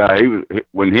great guy.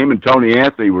 When him and Tony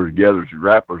Anthony were together as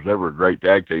grapplers, they were a great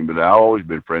tag team. But I've always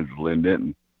been friends with Lynn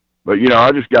Denton. But you know,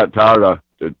 I just got tired of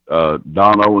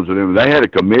Don Owens and them. They had a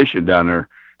commission down there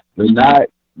the night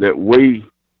that we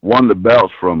won the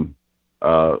belts from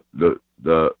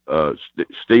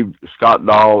Steve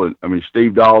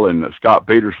Dahl and Scott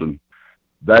Peterson.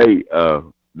 They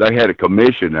had a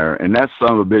commission there, and that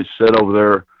son of a bitch sat over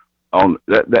there on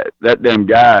that damn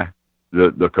guy.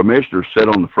 The commissioner sat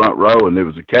on the front row, and there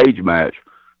was a cage match.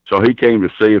 So he came to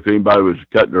see if anybody was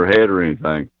cutting their head or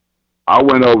anything. I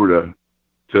went over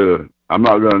to I'm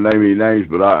not going to name any names,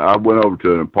 but I went over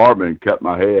to an apartment and cut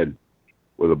my head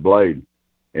with a blade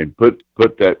and put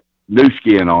that new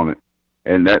skin on it.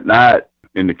 And that night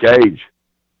in the cage,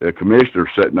 the commissioner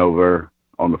sitting over there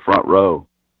on the front row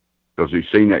because he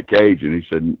seen that cage, and he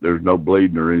said, there's no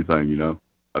bleeding or anything, you know.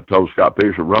 I told Scott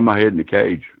Peterson, run my head in the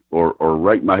cage or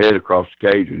rake my head across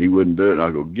the cage, and he wouldn't do it. And I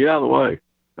go, get out of the way.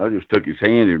 I just took his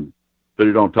hand and put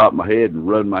it on top of my head and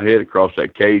run my head across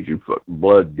that cage, and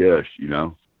blood gushed, you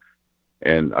know.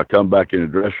 And I come back in the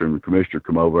dressing room, the commissioner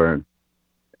come over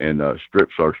and strip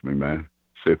searched me, man,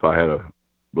 see if I had a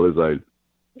blizzard.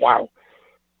 Wow.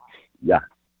 Yeah.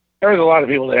 There was a lot of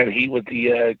people that had heat with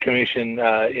the commission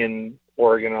in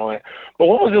Oregon and all that. But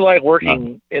what was it like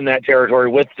working in that territory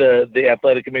with the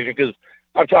athletic commission? Because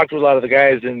I've talked to a lot of the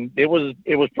guys, and it was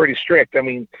pretty strict. I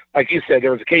mean, like you said,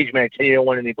 there was a cage match, and you don't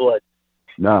want any blood.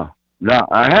 No.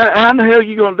 How in the hell are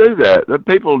you going to do that? The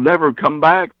people never come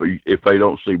back if they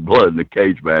don't see blood in the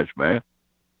cage match, man.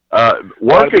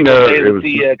 Working there,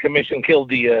 the commission killed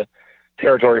the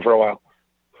territory for a while.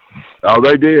 Oh,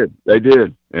 they did.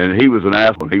 And he was an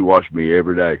asshole. He watched me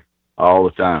every day, all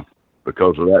the time.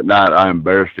 Because of that night, I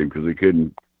embarrassed him because he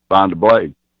couldn't find a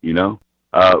blade, you know.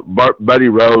 Buddy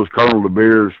Rose, Colonel De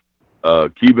Beers,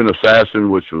 Cuban Assassin,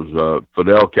 which was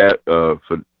Fidel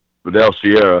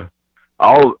Sierra.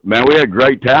 Man, we had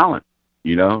great talent,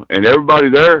 you know. And everybody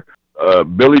there,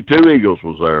 Billy Two Eagles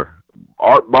was there.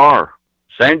 Art Barr,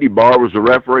 Sandy Barr was the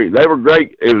referee. They were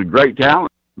great. It was great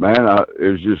talent, man.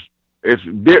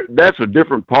 That's a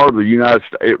different part of the United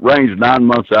States. It rains 9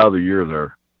 months out of the year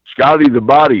there. Scotty the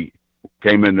Body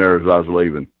came in there as I was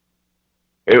leaving.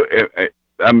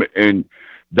 And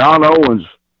Don Owens,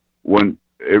 when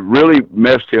it really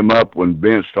messed him up when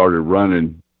Vince started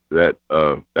running that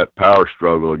power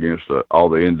struggle against all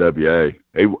the NWA.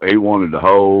 He wanted the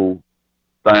whole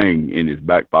thing in his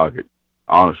back pocket.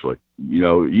 Honestly, you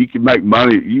know, you could make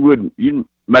money. You'd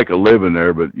make a living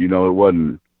there, but you know, it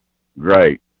wasn't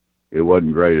great. It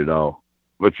wasn't great at all.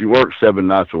 But you worked 7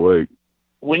 nights a week.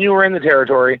 When you were in the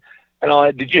territory, and all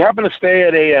that. Did you happen to stay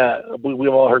at a?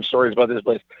 We've all heard stories about this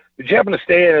place. Did you happen to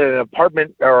stay at an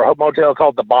apartment or a motel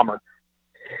called the Bomber?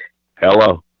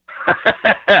 Hello.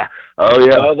 Oh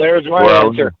yeah. Oh, there's my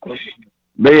answer.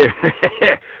 Me,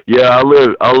 yeah,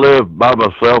 I lived by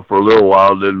myself for a little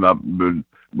while. Then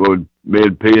when me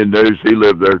and P and News, he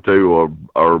lived there too,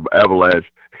 or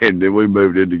Avalanche, and then we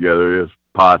moved in together. It's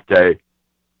pate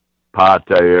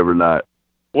every night.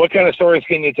 What kind of stories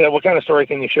can you tell? What kind of story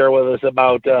can you share with us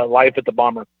about life at the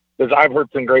Bomber? Because I've heard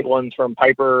some great ones from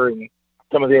Piper and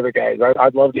some of the other guys.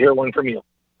 I'd love to hear one from you.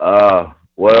 Well,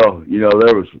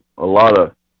 there was a lot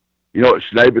of, what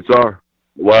Schnabits are?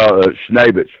 Well,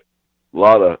 Schnabits. A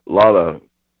lot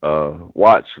of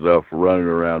white stuff running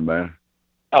around, man.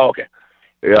 Oh, okay.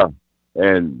 Yeah,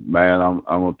 and man, I'm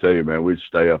gonna tell you, man, we'd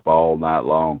stay up all night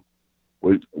long.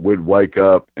 We'd wake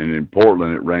up, and in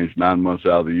Portland, it rains 9 months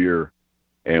out of the year,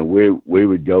 and we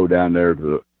would go down there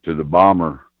to the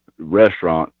Bomber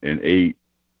restaurant and eat,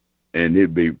 and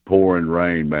it'd be pouring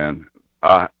rain, man.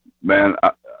 I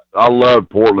loved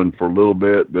Portland for a little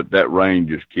bit, but that rain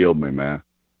just killed me, man.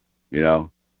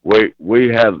 We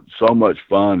had so much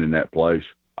fun in that place.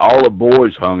 All the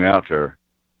boys hung out there,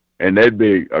 and they'd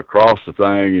be across the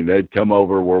thing, and they'd come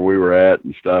over where we were at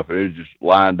and stuff. And it just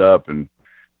lined up, and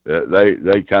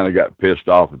they kind of got pissed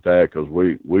off at that because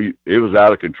it was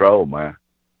out of control, man.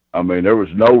 I mean, there was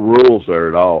no rules there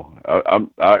at all.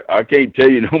 I can't tell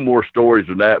you no more stories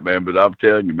than that, man. But I'm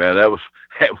telling you, man,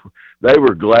 they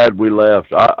were glad we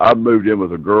left. I moved in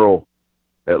with a girl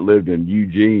that lived in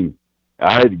Eugene.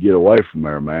 I had to get away from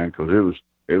there, man, because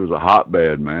it was a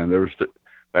hotbed, man. There was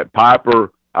that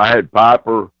Piper. I had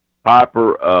Piper.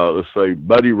 Let's say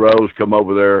Buddy Rose come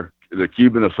over there. The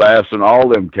Cuban Assassin. All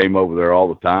of them came over there all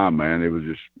the time, man. It was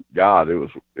just God. It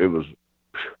was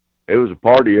a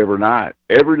party every night,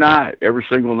 every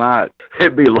single night.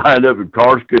 It'd be lined up, and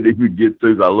cars couldn't even get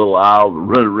through that little aisle and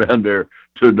run around there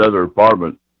to another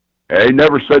apartment. And they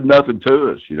never said nothing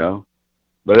to us,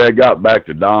 But they got back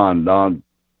to Don.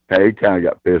 Hey, he kind of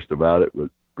got pissed about it, but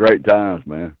great times,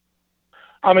 man.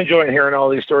 I'm enjoying hearing all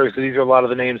these stories because these are a lot of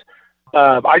the names.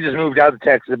 I just moved out to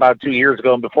Texas about 2 years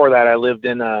ago, and before that, I lived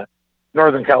in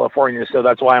Northern California, so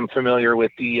that's why I'm familiar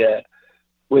with the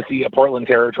Portland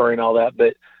territory and all that.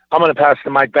 But I'm going to pass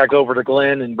the mic back over to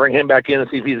Glenn and bring him back in and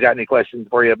see if he's got any questions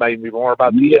for you, maybe more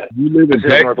about you live in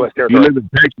Texas, Northwest territory. You live in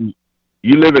Texas.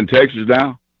 You live in Texas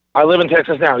now? I live in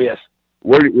Texas now. Yes.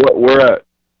 Where at?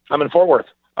 I'm in Fort Worth.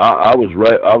 I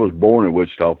was born in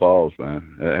Wichita Falls,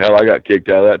 man. Hell, I got kicked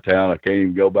out of that town. I can't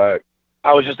even go back.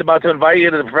 I was just about to invite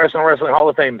you to the Professional Wrestling Hall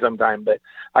of Fame sometime, but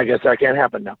I guess that can't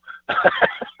happen now.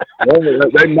 Well,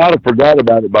 they might have forgot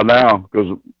about it by now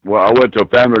because I went to a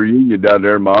family reunion down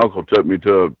there, and my uncle took me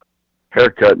to a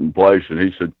haircutting place, and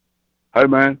he said, "Hey,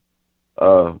 man,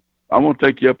 I'm going to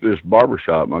take you up to this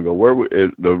barbershop." And I go,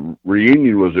 the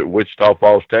reunion was at Wichita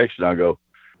Falls, Texas. And I go,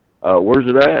 where's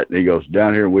it at? And he goes,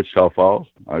 down here in Wichita Falls.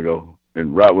 I go,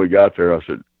 and right when we got there, I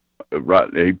said,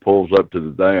 right. And he pulls up to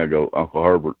the thing. I go, Uncle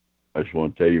Herbert, I just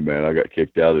want to tell you, man, I got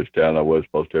kicked out of this town. I wasn't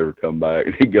supposed to ever come back.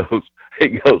 And he goes,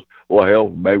 well, hell,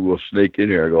 maybe we'll sneak in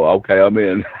here. I go, okay, I'm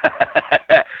in.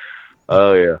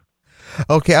 Oh, yeah.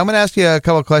 Okay, I'm going to ask you a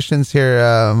couple of questions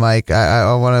here, Mike.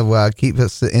 I want to keep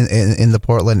us in the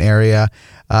Portland area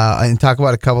and talk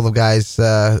about a couple of guys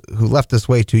who left us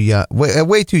way too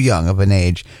young of an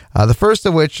age. The first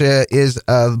of which is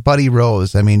Buddy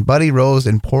Rose. I mean, Buddy Rose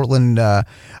and Portland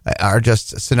are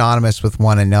just synonymous with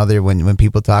one another when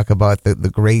people talk about the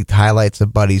great highlights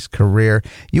of Buddy's career.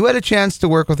 You had a chance to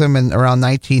work with him in around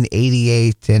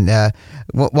 1988, and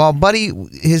while Buddy,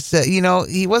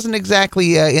 he wasn't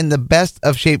exactly in the best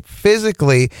of shape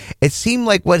physically, it seemed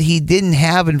like what he didn't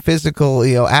have in physical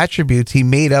attributes, he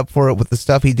made up for it with the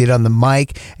stuff he did on the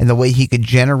mic and the way he could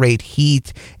generate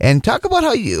heat. And talk about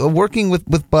how you working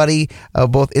with Buddy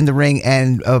both in the ring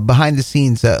and behind the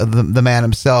scenes, the man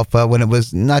himself, when it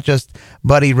was not just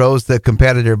Buddy Rose the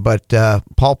competitor, but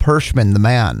Paul Pershman the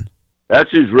man. That's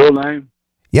his real name?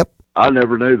 Yep. I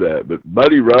never knew that, but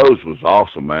Buddy Rose was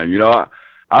awesome, man.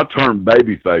 I turned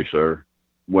babyface there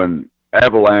when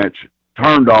Avalanche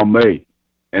turned on me,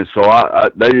 and so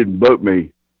they didn't book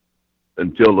me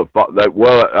until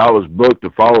I was booked the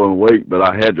following week, but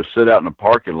I had to sit out in the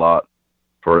parking lot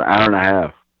for an hour and a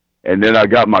half, and then I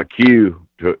got my cue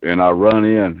and I run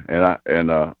in,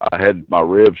 and I had my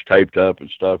ribs taped up and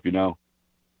stuff,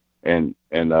 and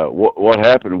what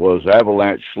happened was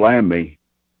Avalanche slammed me,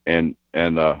 and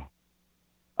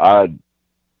I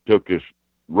took this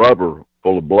rubber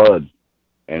full of blood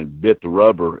and bit the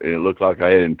rubber, and it looked like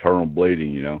I had internal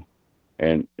bleeding,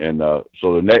 and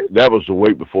so that was the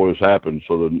week before this happened.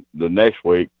 So the next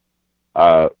week,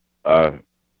 I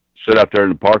sit out there in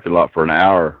the parking lot for an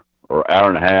hour or hour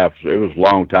and a half. So it was a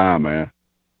long time, man.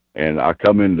 And I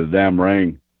come into the damn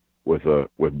ring with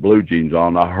blue jeans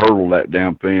on. I hurdled that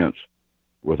damn fence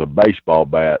with a baseball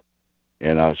bat,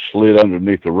 and I slid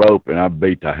underneath the rope, and I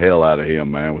beat the hell out of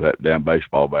him, man, with that damn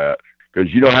baseball bat.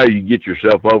 Because you know how you get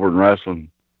yourself over in wrestling?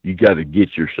 You got to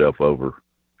get yourself over.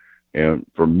 And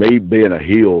for me being a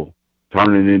heel,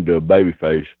 turning into a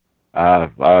babyface, I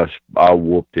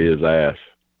whooped his ass,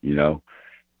 you know.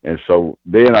 And so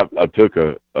then I took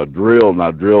a drill, and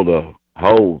I drilled a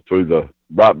hole through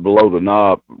right below the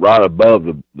knob, right above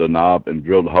the knob, and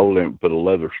drilled a hole in it and put a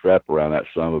leather strap around that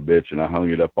son of a bitch, and I hung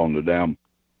it up on the damn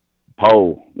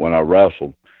pole when I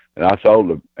wrestled. And I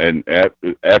told him, and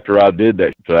after I did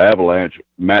that to Avalanche,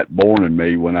 Matt Bourne and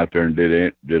me went out there and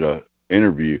did a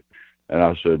interview. And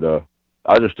I said,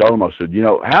 I just told him, I said, you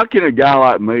know, how can a guy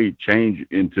like me change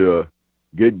into a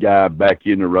good guy, back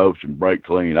in the ropes and break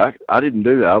clean? I didn't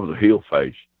do that. I was a heel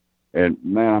face. And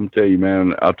man, I'm telling you,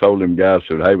 man, I told them guys,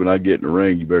 said, hey, when I get in the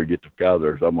ring, you better get the fuck out of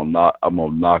there, 'cause I'm gonna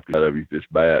knock it out of you with this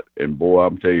bat. And boy,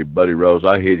 I'm telling you, Buddy Rose,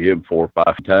 I hit him 4 or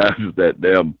 5 times with that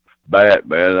damn bat,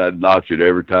 man. I'd notch it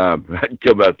every time. I'd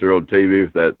come out there on TV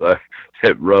with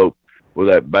that rope with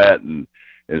that bat and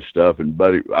stuff. And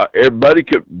Buddy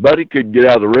could get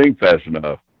out of the ring fast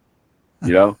enough,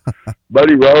 you know.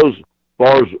 Buddy Rose,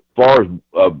 far as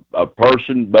a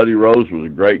person, Buddy Rose was a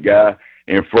great guy,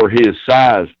 and for his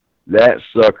size, that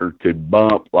sucker could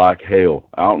bump like hell.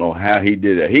 I don't know how he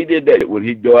did that. He did that when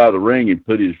he'd go out of the ring and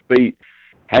put his feet,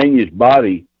 hang his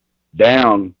body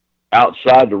down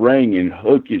outside the ring and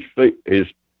hook his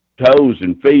toes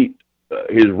and feet,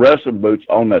 his wrestling boots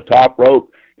on the top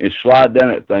rope and slide down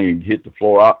that thing and hit the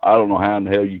floor. I don't know how in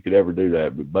the hell you could ever do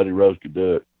that, but Buddy Rose could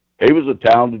do it. He was a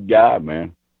talented guy,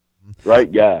 man.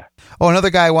 Great guy. Oh,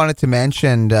 another guy I wanted to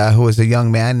mention who was a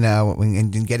young man in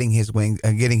getting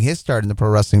his start in the pro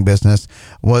wrestling business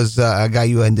was a guy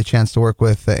you had the chance to work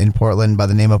with in Portland by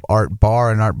the name of Art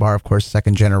Barr. And Art Barr, of course,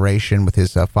 second generation with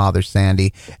his father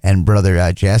Sandy and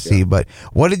brother Jesse. Yeah. But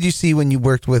what did you see when you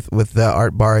worked with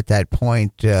Art Barr at that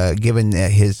point, given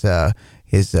his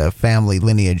family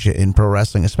lineage in pro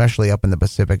wrestling, especially up in the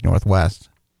Pacific Northwest?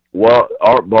 Well,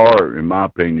 Art Barr, in my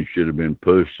opinion, should have been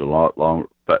pushed a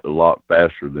lot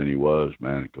faster than he was,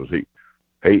 man, because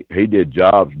he did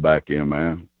jobs back in,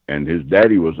 man, and his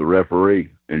daddy was a referee,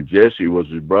 and Jesse was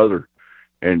his brother,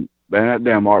 and man, that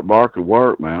damn Art Barr could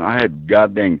work, man. I had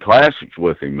goddamn classics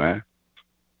with him, man,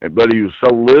 but he was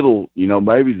so little, you know,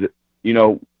 maybe that, you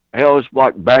know, hell, it's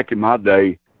like back in my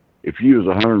day, if you was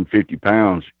 150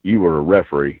 pounds, you were a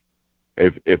referee.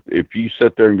 If you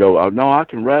sit there and go, oh no, I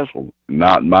can wrestle.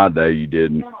 Not in my day, you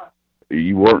didn't.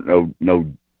 You weren't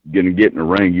no gonna get in the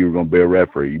ring. You were gonna be a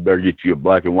referee. You better get you a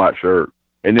black and white shirt.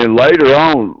 And then later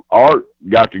on, Art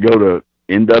got to go to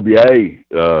NWA,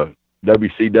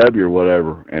 WCW or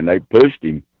whatever, and they pushed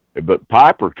him. But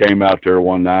Piper came out there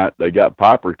one night. They got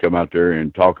Piper to come out there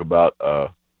and talk about, I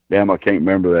can't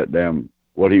remember that damn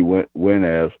what he went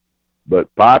as.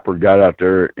 But Piper got out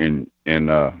there and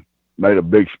made a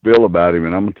big spiel about him.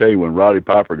 And I'm going to tell you, when Roddy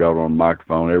Piper got on the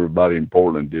microphone, everybody in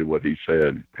Portland did what he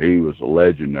said. He was a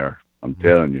legend there. I'm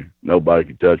telling you, nobody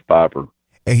could touch Piper.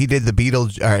 And he did the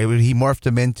he morphed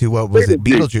him into, what was it,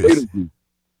 Beetlejuice?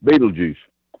 Beetlejuice.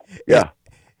 Yeah,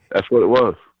 that's what it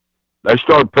was. They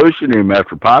started pushing him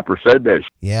after Piper said that.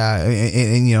 Yeah,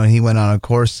 and you know, he went on, of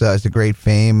course, to great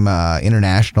fame,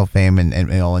 international fame,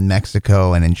 in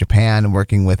Mexico and in Japan,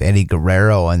 working with Eddie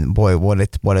Guerrero. And boy, what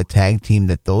a tag team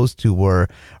that those two were.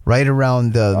 Right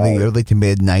around the early to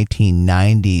mid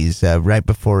 1990s, right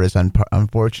before his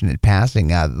unfortunate passing.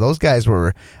 Those guys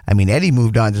were. I mean, Eddie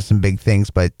moved on to some big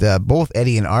things, but both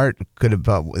Eddie and Art could have.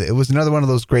 It was another one of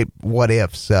those great what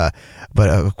ifs. But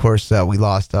of course, we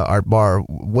lost Art Barr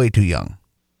way too young.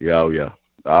 Yeah,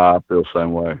 I feel the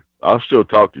same way. I still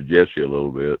talk to Jesse a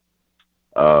little bit.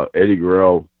 Eddie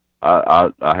Guerrero, I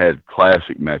had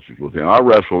classic matches with him. I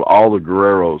wrestled all the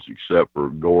Guerreros except for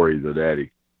Gory the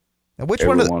Daddy. Now, which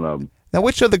one of them? Now,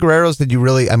 which of the Guerreros did you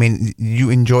really? I mean, you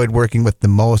enjoyed working with the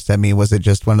most? I mean, was it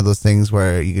just one of those things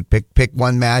where you could pick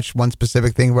one match, one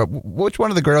specific thing? But which one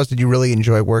of the Guerreros did you really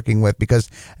enjoy working with? Because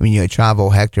I mean, you had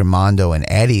Chavo, Hector, Mondo, and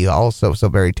Eddie, also so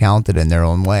very talented in their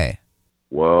own way.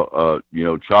 Well, you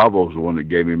know, Chavo's the one that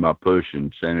gave me my push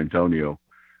in San Antonio,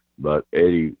 but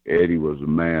Eddie was the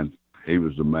man. He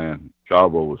was the man.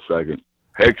 Chavo was second.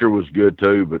 Hector was good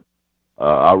too, but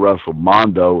I wrestled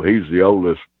Mondo. He's the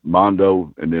oldest.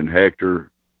 Mondo, and then Hector,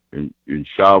 and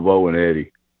Chavo, and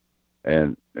Eddie.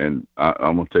 And I'm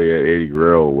gonna tell you, Eddie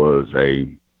Guerrero was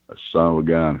a son of a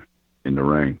gun in the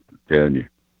ring. I'm telling you,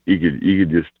 you could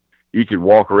just you could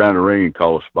walk around the ring and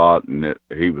call a spot, and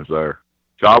he was there.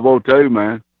 Chavo too,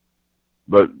 man.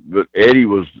 But Eddie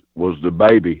was the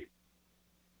baby.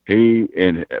 He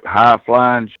in high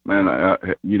flying, man.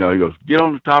 He goes, get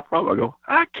on the top rope. I go,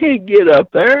 I can't get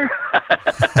up there.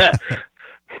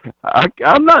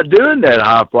 I'm not doing that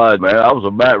high flying, man. I was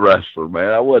a mat wrestler,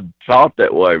 man. I wasn't taught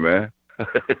that way, man.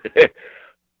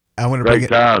 I'm gonna Great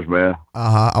times, man.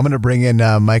 I'm gonna bring in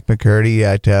Mike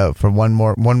McCurdy for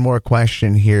one more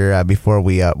question here before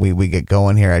we get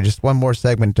going here. Just one more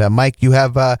segment. Mike, you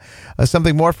have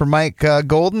something more for Mike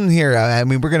Golden here. I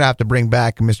mean, we're gonna have to bring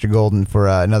back Mr. Golden for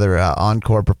another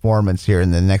encore performance here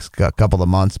in the next couple of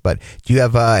months. But do you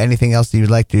have anything else that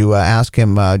you'd like to ask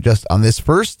him just on this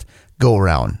first go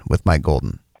around with Mike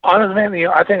Golden? Honestly, man,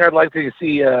 I think I'd like to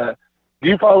see. Do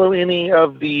you follow any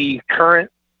of the current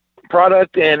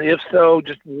product, and if so,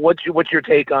 just what's your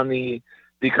take on the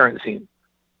current scene?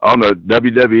 On the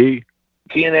WWE,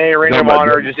 TNA, Ring of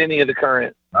Honor, just any of the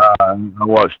current. I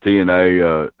watched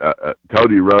TNA.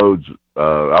 Cody Rhodes.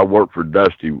 I worked for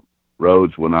Dusty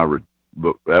Rhodes when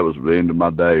but that was the end of my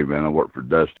day, man. I worked for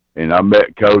Dusty, and I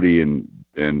met Cody and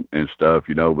stuff,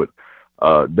 But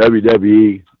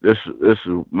WWE, this is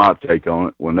my take on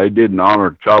it. When they didn't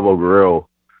honor Chavo Guerrero,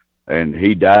 and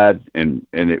he died, and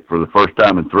it, for the first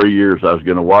time in 3 years, I was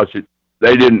going to watch it.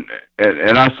 They didn't,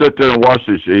 and I sat there and watched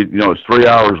this. It's 3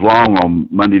 hours long on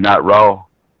Monday Night Raw,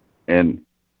 and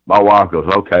my wife goes,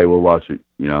 "Okay, we'll watch it,"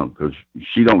 because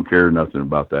she don't care nothing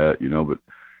about that,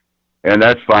 and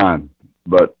that's fine.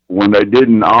 But when they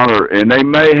didn't honor, and they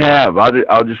may have,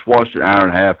 I just watched an hour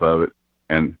and a half of it,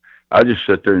 and I just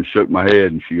sat there and shook my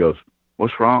head, and she goes,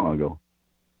 "What's wrong?" I go,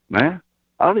 "Man,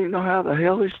 I don't even know how the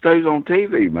hell this stays on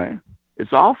TV, man.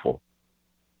 It's awful.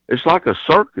 It's like a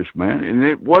circus, man." And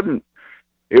it wasn't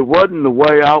the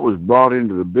way I was brought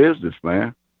into the business,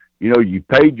 man. You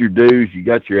paid your dues, you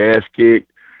got your ass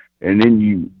kicked, and then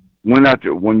you went out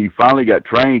there. When you finally got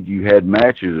trained, you had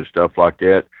matches and stuff like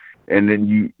that, and then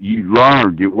you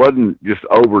learned. It wasn't just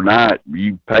overnight.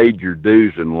 You paid your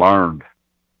dues and learned.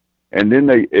 And then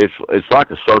it's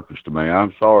like a circus to me.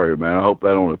 I'm sorry, man. I hope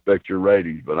that don't affect your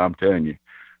ratings, but I'm telling you,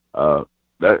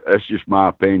 that's just my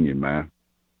opinion, man.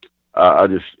 I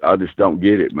just don't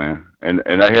get it, man. And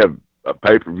they have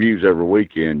pay-per-views every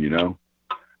weekend, and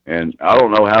I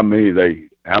don't know how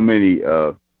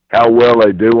well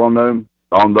they do on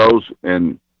those.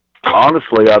 And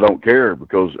honestly, I don't care,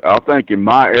 because I think in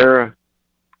my era,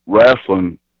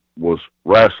 wrestling was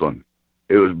wrestling.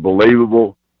 It was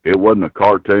believable. It wasn't a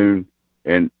cartoon,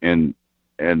 and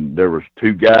there was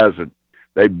two guys that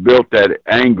they built that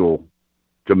angle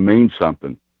to mean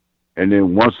something. And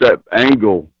then once that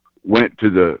angle went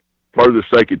to the furthest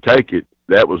they could take it,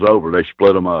 that was over. They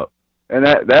split them up. And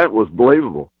that was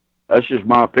believable. That's just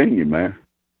my opinion, man.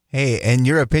 Hey, and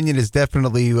your opinion is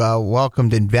definitely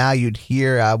welcomed and valued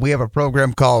here. We have a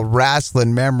program called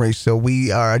Rasslin Memories, so we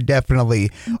are definitely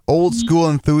old school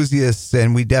enthusiasts,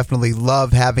 and we definitely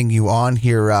love having you on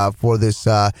here for this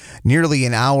nearly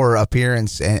an hour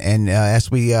appearance. And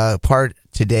as we part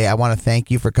today, I want to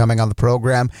thank you for coming on the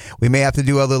program. We may have to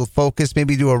do a little focus,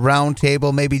 maybe do a round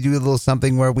table, maybe do a little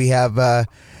something where we have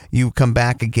you come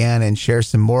back again and share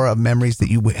some more of memories that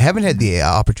you haven't had the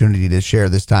opportunity to share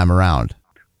this time around.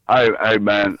 Hey,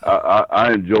 man,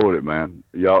 I enjoyed it, man.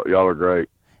 Y'all are great.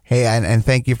 Hey, and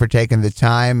thank you for taking the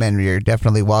time, and you're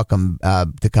definitely welcome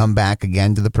to come back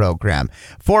again to the program.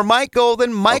 For Mike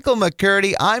Golden, Michael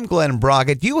McCurdy, I'm Glen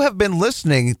Braget. You have been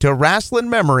listening to Rasslin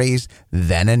Memories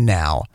Then and Now.